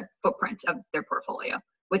the footprint of their portfolio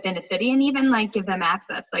within a city, and even give them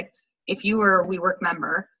access. Like if you were a WeWork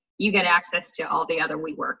member, you get access to all the other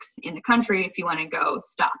WeWorks in the country if you want to go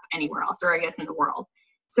stop anywhere else, or I guess in the world.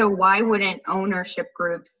 So why wouldn't ownership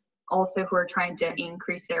groups also who are trying to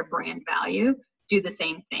increase their brand value do the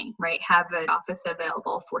same thing, right? Have an office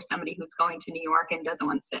available for somebody who's going to New York and doesn't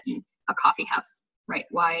want to sit in a coffee house, right?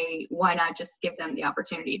 Why not just give them the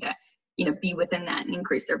opportunity to, be within that and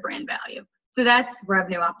increase their brand value? So that's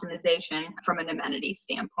revenue optimization from an amenity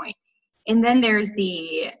standpoint. And then there's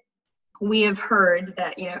we have heard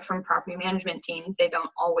that, from property management teams, they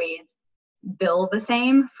don't always bill the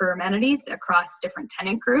same for amenities across different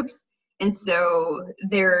tenant groups. And so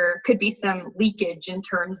there could be some leakage in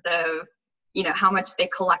terms of, how much they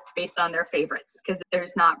collect based on their favorites, because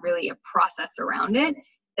there's not really a process around it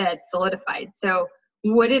that's solidified. So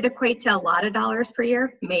would it equate to a lot of dollars per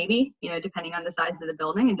year? Maybe, depending on the size of the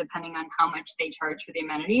building and depending on how much they charge for the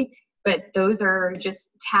amenity. But those are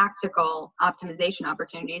just tactical optimization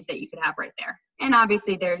opportunities that you could have right there. And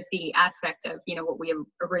obviously there's the aspect of, what we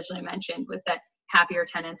originally mentioned was that happier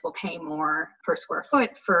tenants will pay more per square foot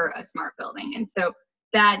for a smart building. And so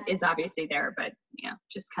that is obviously there, but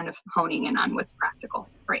just kind of honing in on what's practical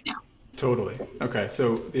right now. Totally. Okay.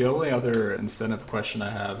 So the only other incentive question I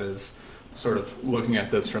have is sort of looking at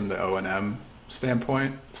this from the O&M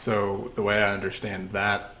standpoint. So the way I understand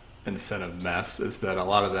that incentive mess is that a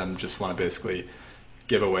lot of them just want to basically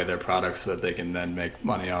give away their products so that they can then make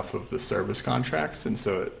money off of the service contracts. And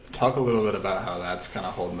so talk a little bit about how that's kind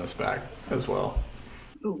of holding us back as well.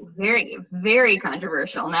 Ooh, very, very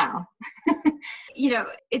controversial now.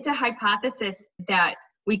 It's a hypothesis that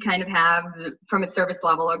we kind of have from a service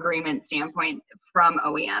level agreement standpoint from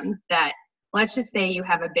OEMs that, let's just say you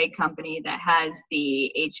have a big company that has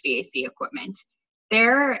the HVAC equipment.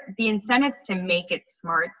 The incentives to make it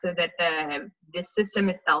smart so that the system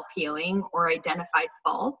is self-healing or identifies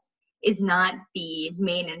faults is not the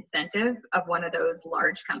main incentive of one of those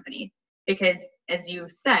large companies. Because as you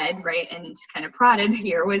said, right, and kind of prodded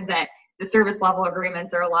here, was that the service level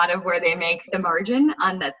agreements are a lot of where they make the margin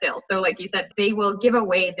on that sale. So like you said, they will give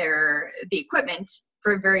away the equipment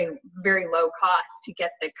for a very, very low cost to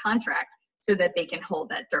get the contract so that they can hold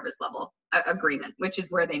that service level agreement, which is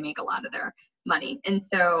where they make a lot of their money. And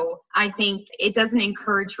so I think it doesn't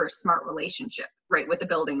encourage for a smart relationship, right, with the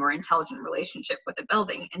building or intelligent relationship with the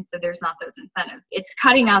building. And so there's not those incentives. It's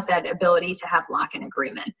cutting out that ability to have lock-in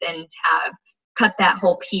agreements and cut that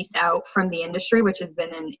whole piece out from the industry, which has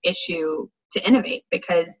been an issue to innovate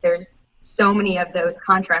because there's so many of those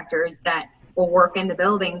contractors that will work in the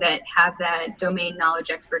building that have that domain knowledge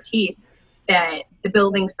expertise that the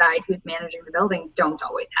building side who's managing the building don't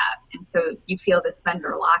always have. And so you feel this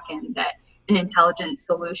vendor lock-in that an intelligent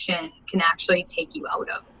solution can actually take you out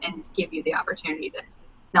of and give you the opportunity to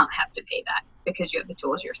not have to pay that because you have the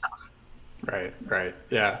tools yourself. Right.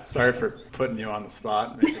 Yeah. Sorry for putting you on the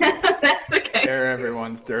spot. That's okay. Air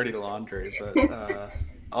everyone's dirty laundry, but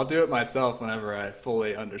I'll do it myself whenever I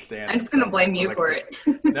fully understand. I'm just going to blame you for it.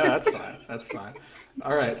 No, that's fine. That's fine.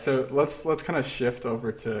 All right. So let's kind of shift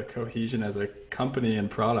over to Cohesion as a company and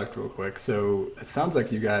product real quick. So it sounds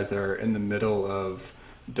like you guys are in the middle of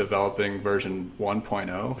developing version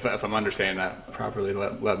 1.0. If I'm understanding that properly,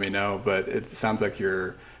 let me know. But it sounds like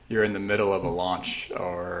you're in the middle of a launch,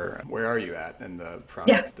 or where are you at in the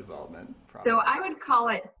product development process? So I would call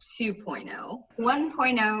it 2.0.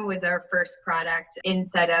 1.0 was our first product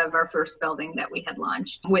instead of our first building that we had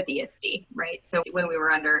launched with ESD, right? So when we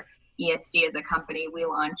were under ESD as a company, we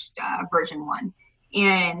launched version 1.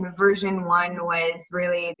 And version 1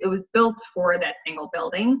 it was built for that single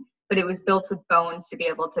building, but it was built with bones to be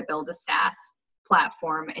able to build a SaaS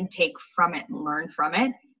platform and take from it and learn from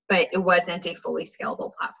it. But it wasn't a fully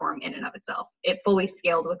scalable platform in and of itself. It fully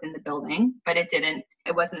scaled within the building, but it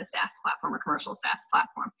wasn't a SaaS platform or commercial SaaS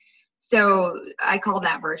platform. So I call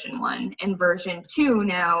that version 1. And version 2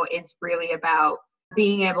 now is really about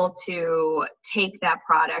being able to take our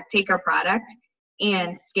product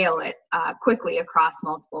and scale it quickly across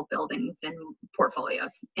multiple buildings and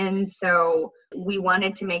portfolios. And so we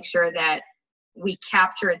wanted to make sure that we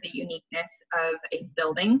captured the uniqueness of a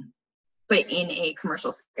building, but in a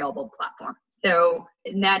commercial scalable platform. So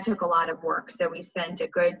that took a lot of work. So we spent a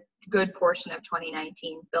good portion of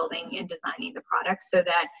 2019 building and designing the product so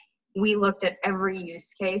that we looked at every use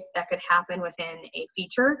case that could happen within a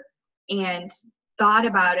feature and thought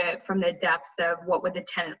about it from the depths of what would the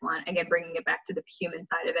tenant want. Again, bringing it back to the human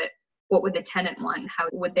side of it. What would the tenant want? How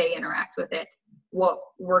would they interact with it? What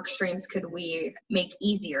work streams could we make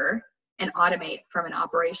easier and automate from an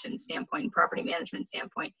operations standpoint, property management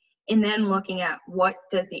standpoint? And then looking at what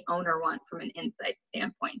does the owner want from an insight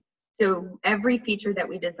standpoint. So every feature that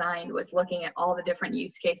we designed was looking at all the different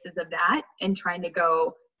use cases of that and trying to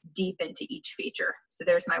go deep into each feature. So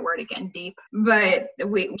there's my word again, deep. But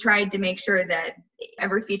we tried to make sure that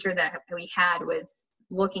every feature that we had was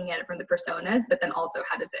looking at it from the personas, but then also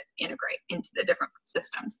how does it integrate into the different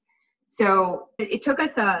systems. So it took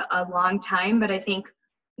us a long time, but I think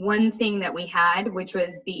one thing that we had, which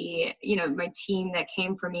was my team that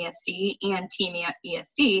came from ESD and team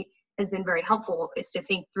ESD has been very helpful, is to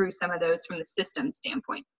think through some of those from the system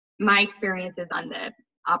standpoint. My experience is on the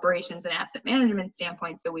operations and asset management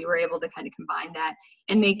standpoint, so we were able to kind of combine that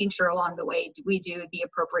and making sure along the way we do the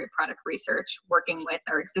appropriate product research, working with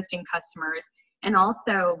our existing customers, and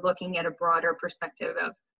also looking at a broader perspective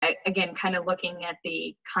of, again, kind of looking at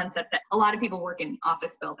the concept that a lot of people work in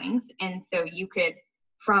office buildings, and so you could,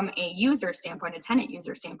 from a user standpoint, a tenant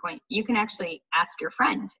user standpoint, you can actually ask your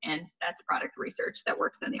friend, and that's product research that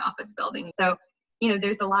works in the office building. So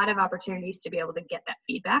there's a lot of opportunities to be able to get that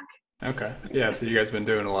feedback. Okay. Yeah. So you guys have been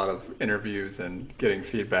doing a lot of interviews and getting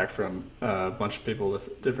feedback from a bunch of people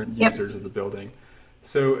with different users of the building.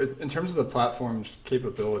 So in terms of the platform's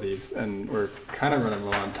capabilities, and we're kind of running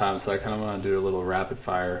low on time, so I kind of want to do a little rapid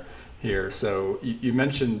fire here. So you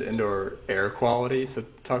mentioned indoor air quality. So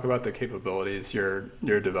talk about the capabilities you're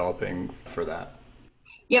developing for that.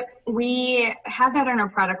 Yep, we have that on our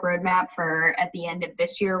product roadmap for at the end of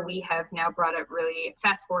this year. We have now brought it really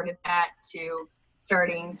fast forwarded that to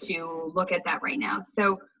starting to look at that right now.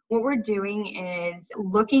 So what we're doing is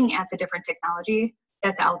looking at the different technology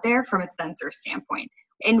that's out there from a sensor standpoint.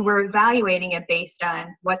 And we're evaluating it based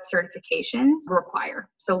on what certifications require.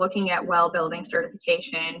 So looking at well building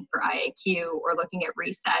certification for IAQ, or looking at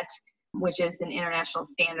RESET, which is an international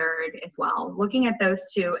standard as well. Looking at those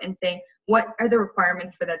two and saying, what are the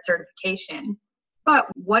requirements for that certification? But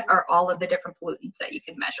what are all of the different pollutants that you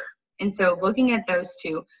can measure? And so looking at those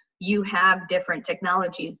two, you have different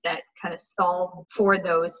technologies that kind of solve for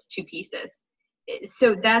those two pieces.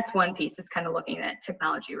 So that's one piece, is kind of looking at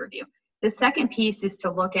technology review. The second piece is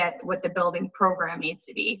to look at what the building program needs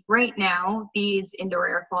to be. Right now, these indoor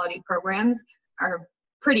air quality programs are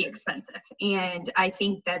pretty expensive. And I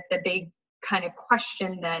think that the big kind of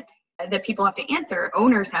question that people have to answer,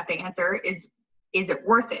 owners have to answer, is it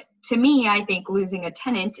worth it? To me, I think losing a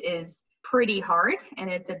tenant is pretty hard, and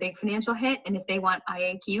it's a big financial hit. And if they want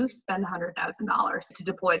IAQ, spend $100,000 to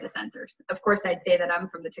deploy the sensors. Of course, I'd say that I'm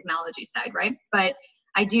from the technology side, right? But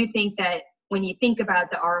I do think that when you think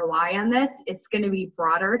about the ROI on this, it's going to be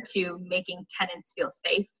broader to making tenants feel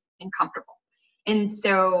safe and comfortable. And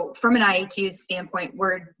so from an IAQ standpoint,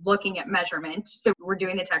 we're looking at measurement. So we're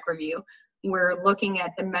doing the tech review. We're looking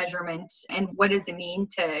at the measurement and what does it mean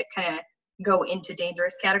to kind of go into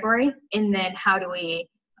dangerous category. And then how do we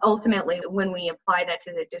ultimately, when we apply that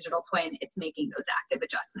to the digital twin, it's making those active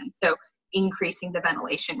adjustments. So increasing the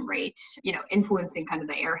ventilation rate, influencing kind of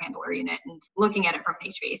the air handler unit, and looking at it from an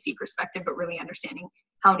HVAC perspective, but really understanding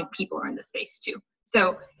how many people are in the space too.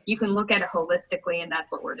 So you can look at it holistically, and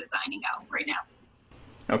that's what we're designing out right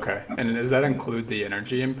now. Okay. And does that include the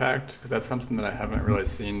energy impact? Because that's something that I haven't really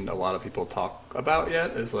seen a lot of people talk about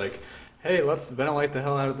yet, is like, hey, let's ventilate the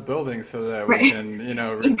hell out of the building so that we can,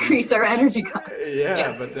 increase our energy cost.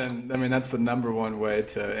 Yeah, but then, I mean, that's the number one way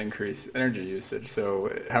to increase energy usage.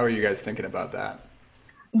 So how are you guys thinking about that?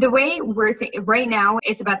 The way we're right now,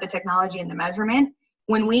 it's about the technology and the measurement.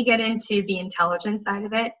 When we get into the intelligence side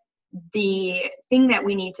of it, the thing that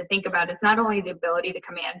we need to think about is not only the ability to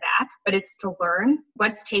command back, but it's to learn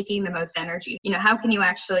what's taking the most energy. How can you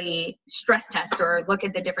actually stress test or look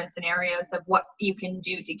at the different scenarios of what you can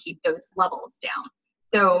do to keep those levels down?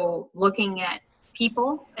 So looking at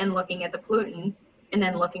people and looking at the pollutants, and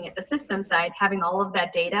then looking at the system side, having all of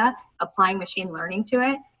that data, applying machine learning to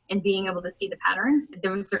it, and being able to see the patterns,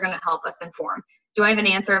 those are going to help us inform. Do I have an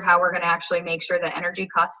answer of how we're going to actually make sure that energy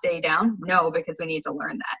costs stay down? No, because we need to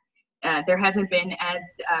learn that. There hasn't been as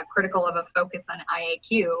critical of a focus on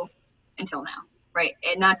IAQ until now, right?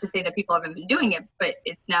 And not to say that people haven't been doing it, but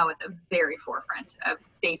it's now at the very forefront of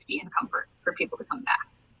safety and comfort for people to come back.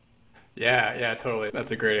 Yeah, totally. That's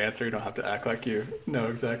a great answer. You don't have to act like you know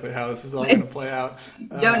exactly how this is all going to play out.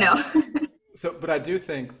 Don't know. But I do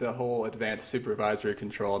think the whole advanced supervisory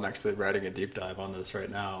control, I'm actually writing a deep dive on this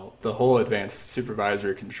right now. The whole advanced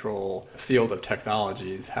supervisory control field of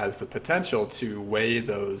technologies has the potential to weigh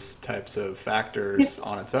those types of factors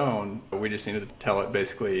on its own. We just need to tell it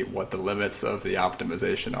basically what the limits of the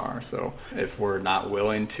optimization are. So if we're not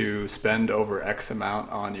willing to spend over X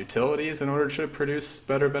amount on utilities in order to produce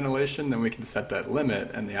better ventilation, then we can set that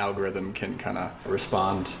limit and the algorithm can kind of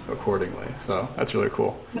respond accordingly. So that's really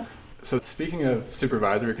cool. So speaking of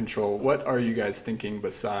supervisory control, what are you guys thinking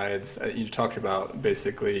besides, you talked about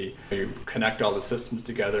basically you connect all the systems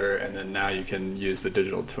together and then now you can use the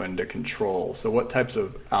digital twin to control. So what types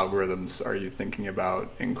of algorithms are you thinking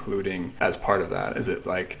about including as part of that? Is it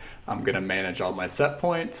like, I'm going to manage all my set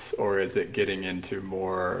points, or is it getting into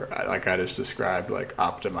more, like I just described, like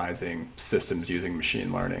optimizing systems using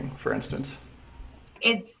machine learning, for instance?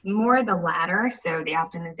 It's more the latter, so the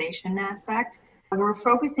optimization aspect. We're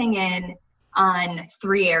focusing in on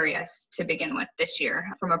 3 areas to begin with this year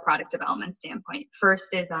from a product development standpoint.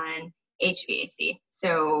 First is on HVAC.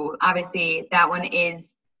 So obviously that one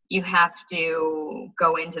is, you have to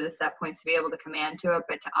go into the set points to be able to command to it,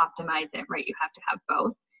 but to optimize it, right, you have to have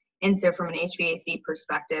both. And so from an HVAC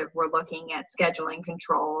perspective, we're looking at scheduling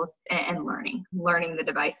controls and learning the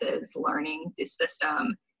devices, learning the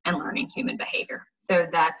system, and learning human behavior. So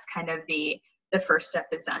that's kind of the first step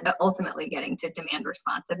is on ultimately getting to demand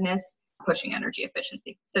responsiveness, pushing energy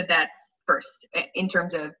efficiency. So that's first in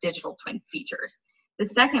terms of digital twin features. The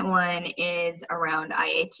second one is around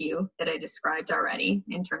IAQ that I described already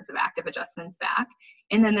in terms of active adjustments back.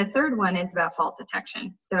 And then the third one is about fault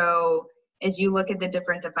detection. So as you look at the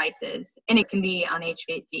different devices, and it can be on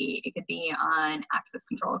HVAC, it could be on access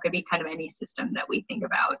control, it could be kind of any system that we think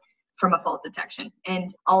about from a fault detection. And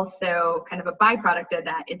also kind of a byproduct of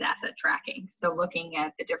that is asset tracking. So looking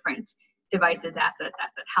at the different devices, assets,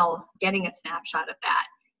 asset health, getting a snapshot of that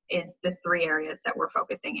is the three areas that we're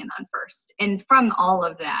focusing in on first. And from all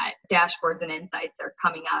of that, dashboards and insights are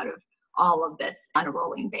coming out of all of this on a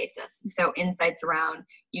rolling basis. So insights around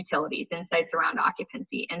utilities, insights around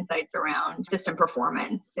occupancy, insights around system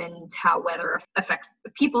performance and how weather affects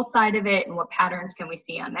the people side of it and what patterns can we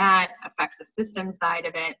see on that, affects the system side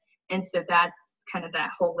of it. And so that's kind of that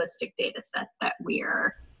holistic data set that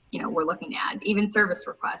we're looking at. Even service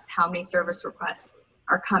requests, how many service requests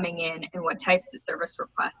are coming in and what types of service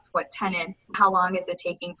requests, what tenants, how long is it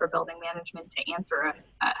taking for building management to answer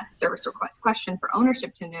a service request question, for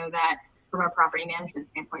ownership to know that from a property management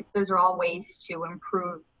standpoint. Those are all ways to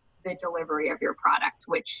improve the delivery of your product,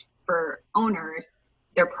 which for owners,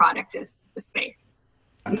 their product is the space.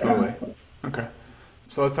 Totally. Okay.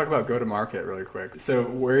 So let's talk about go-to-market really quick. So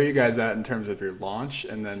where are you guys at in terms of your launch?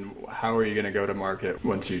 And then how are you going to go to market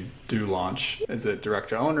once you do launch? Is it direct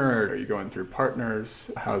to owner, or are you going through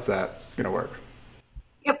partners? How's that going to work?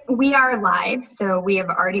 Yep, we are live. So we have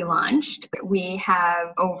already launched. We have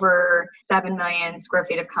over 7 million square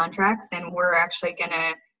feet of contracts, and we're actually going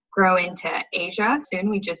to grow into Asia soon.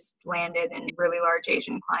 We just landed a really large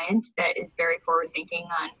Asian client that is very forward-thinking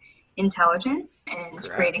on intelligence and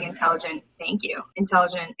creating intelligent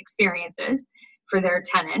experiences for their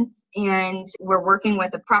tenants. And we're working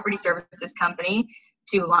with a property services company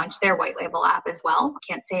to launch their white label app as well.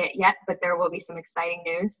 Can't say it yet, but there will be some exciting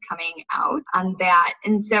news coming out on that.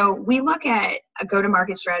 And so we look at a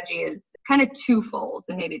go-to-market strategy as kind of twofold,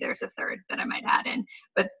 and maybe there's a third that I might add in.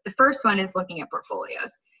 But the first one is looking at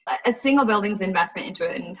portfolios. A single building's investment into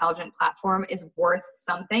an intelligent platform is worth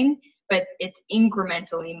something, but it's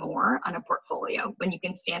incrementally more on a portfolio when you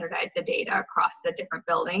can standardize the data across the different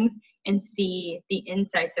buildings and see the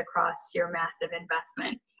insights across your massive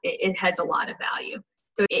investment. It has a lot of value.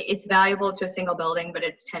 So it's valuable to a single building, but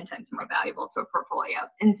it's 10 times more valuable to a portfolio.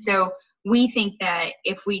 And so we think that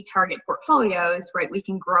if we target portfolios, right, we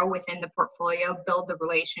can grow within the portfolio, build the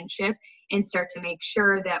relationship, and start to make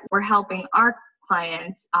sure that we're helping our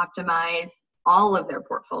clients optimize all of their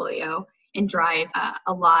portfolio and drive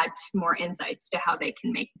a lot more insights to how they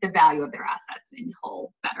can make the value of their assets in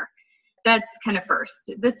whole better. That's kind of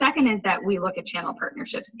first. The second is that we look at channel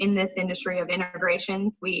partnerships. In this industry of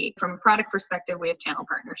integrations, from a product perspective, we have channel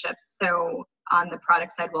partnerships. So on the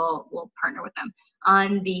product side, we'll partner with them.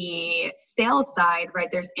 On the sales side, right,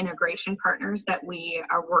 there's integration partners that we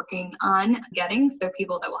are working on getting, so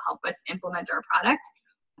people that will help us implement our product.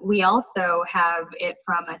 We also have it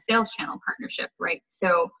from a sales channel partnership, right?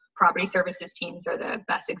 So property services teams are the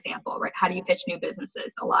best example, right? How do you pitch new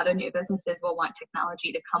businesses? A lot of new businesses will want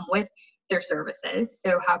technology to come with their services.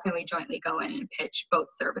 So how can we jointly go in and pitch both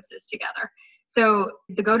services together? So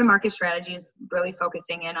the go-to-market strategy is really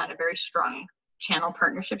focusing in on a very strong channel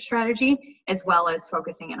partnership strategy, as well as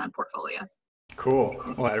focusing in on portfolios. Cool.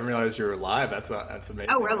 Well, I didn't realize you were live. That's amazing.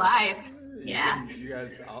 Oh, we're live. Yeah. You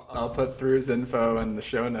guys, I'll put Thru's info in the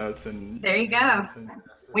show notes, and there you go.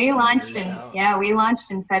 We launched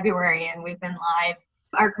in February, and we've been live.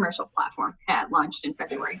 Our commercial platform had launched in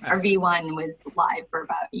February. Our V1 was live for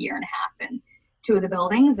about a year and a half in 2 of the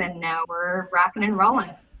buildings, and now we're rocking and rolling.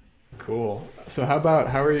 Cool. So how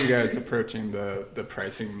are you guys approaching the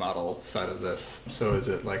pricing model side of this? So is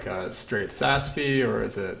it like a straight SaaS fee, or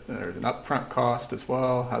there's an upfront cost as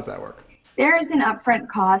well? How's that work? There is an upfront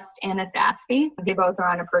cost and a SaaS fee. They both are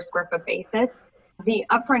on a per square foot basis. The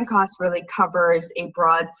upfront cost really covers a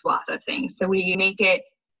broad swath of things. So we make it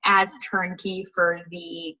as turnkey for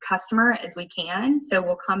the customer as we can. So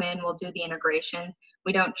we'll come in, we'll do the integrations.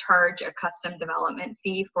 We don't charge a custom development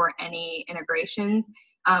fee for any integrations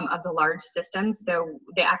of the large systems. So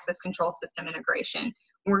the access control system integration,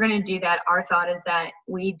 we're going to do that. Our thought is that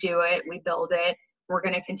we do it, we build it. We're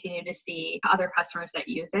going to continue to see other customers that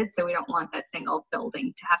use it. So we don't want that single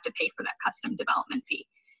building to have to pay for that custom development fee.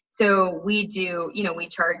 So we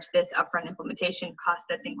charge this upfront implementation cost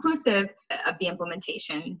that's inclusive of the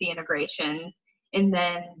implementation, the integrations, And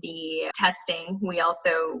then the testing, we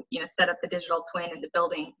also, set up the digital twin in the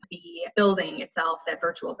building itself, that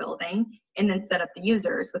virtual building, and then set up the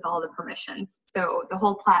users with all the permissions. So the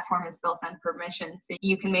whole platform is built on permissions. So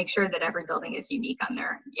you can make sure that every building is unique on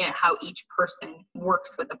there. How each person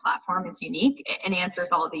works with the platform is unique and answers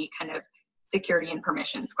all the kind of security and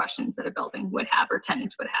permissions questions that a building would have or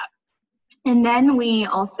tenant would have. And then we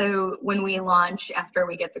also, when we launch, after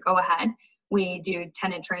we get the go-ahead, we do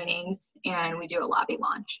tenant trainings and we do a lobby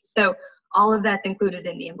launch. So all of that's included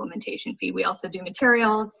in the implementation fee. We also do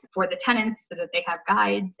materials for the tenants so that they have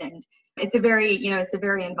guides, and it's a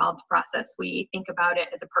very involved process. We think about it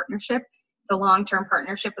as a partnership. It's a long-term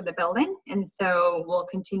partnership with the building. And so we'll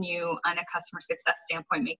continue on a customer success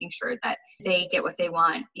standpoint, making sure that they get what they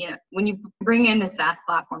want. When you bring in a SaaS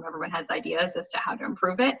platform, everyone has ideas as to how to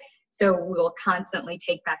improve it. So we'll constantly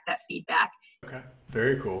take back that feedback. Okay,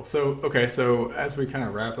 very cool. So as we kind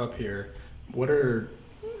of wrap up here, what are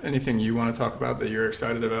anything you want to talk about that you're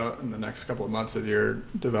excited about in the next couple of months of your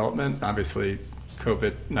development? Obviously,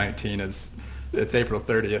 COVID-19 it's April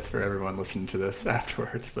 30th for everyone listening to this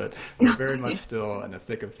afterwards, but we're very much still in the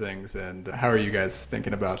thick of things. And how are you guys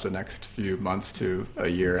thinking about the next few months to a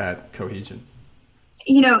year at Cohesion?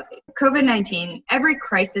 COVID-19, every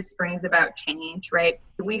crisis brings about change, right?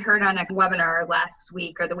 We heard on a webinar last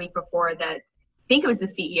week or the week before that, I think it was the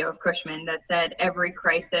CEO of Cushman that said every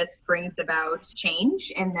crisis brings about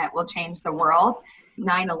change and that will change the world.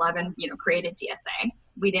 9/11, created TSA.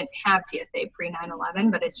 We didn't have TSA pre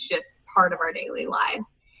 9/11, but it's just part of our daily lives.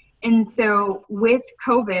 And so with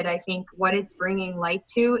COVID, I think what it's bringing light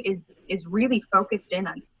to is really focused in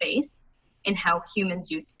on space and how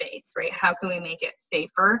humans use space, right? How can we make it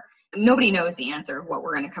safer? Nobody knows the answer of what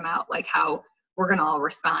we're going to come out, like how we're going to all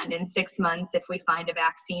respond in 6 months. If we find a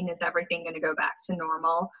vaccine, is everything going to go back to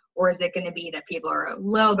normal? Or is it going to be that people are a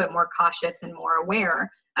little bit more cautious and more aware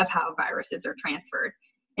of how viruses are transferred?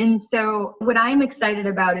 And so what I'm excited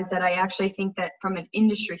about is that I actually think that from an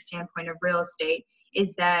industry standpoint of real estate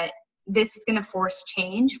is that this is going to force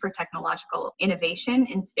change for technological innovation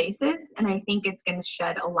in spaces. And I think it's going to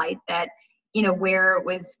shed a light that where it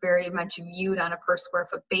was very much viewed on a per square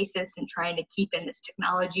foot basis and trying to keep in this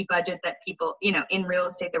technology budget that people, in real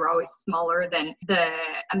estate, they were always smaller than the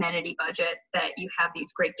amenity budget, that you have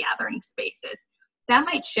these great gathering spaces. That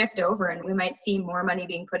might shift over and we might see more money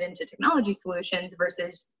being put into technology solutions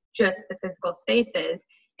versus just the physical spaces.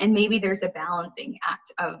 And maybe there's a balancing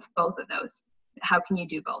act of both of those. How can you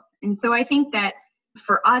do both? And so I think that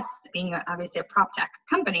for us, being obviously a prop tech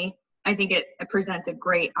company, I think it presents a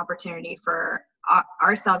great opportunity for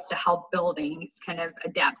ourselves to help buildings kind of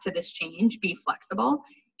adapt to this change, be flexible,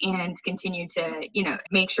 and continue to,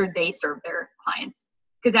 make sure they serve their clients.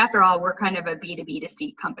 Because after all, we're kind of a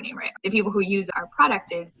B2B2C company, right? The people who use our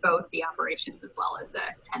product is both the operations as well as the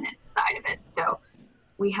tenant side of it. So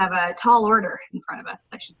we have a tall order in front of us,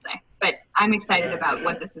 I should say. But I'm excited about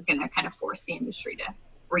what this is going to kind of force the industry to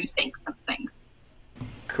rethink some things.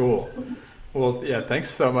 Cool. Well, yeah, thanks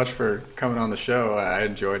so much for coming on the show. I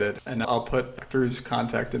enjoyed it. And I'll put Thru's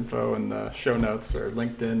contact info in the show notes or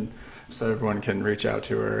LinkedIn so everyone can reach out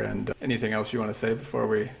to her. And anything else you want to say before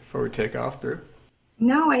we take off, Thru?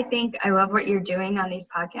 No, I think I love what you're doing on these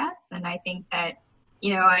podcasts. And I think that,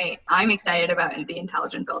 I'm excited about the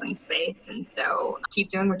intelligent building space. And so keep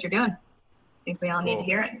doing what you're doing. I think we all need to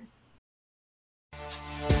hear it.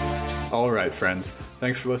 All right, friends.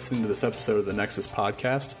 Thanks for listening to this episode of the Nexus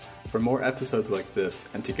Podcast. For more episodes like this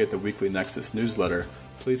and to get the weekly Nexus newsletter,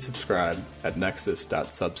 please subscribe at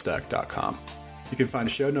nexus.substack.com. You can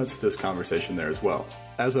find show notes for this conversation there as well.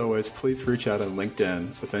 As always, please reach out on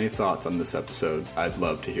LinkedIn with any thoughts on this episode. I'd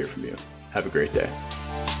love to hear from you. Have a great day.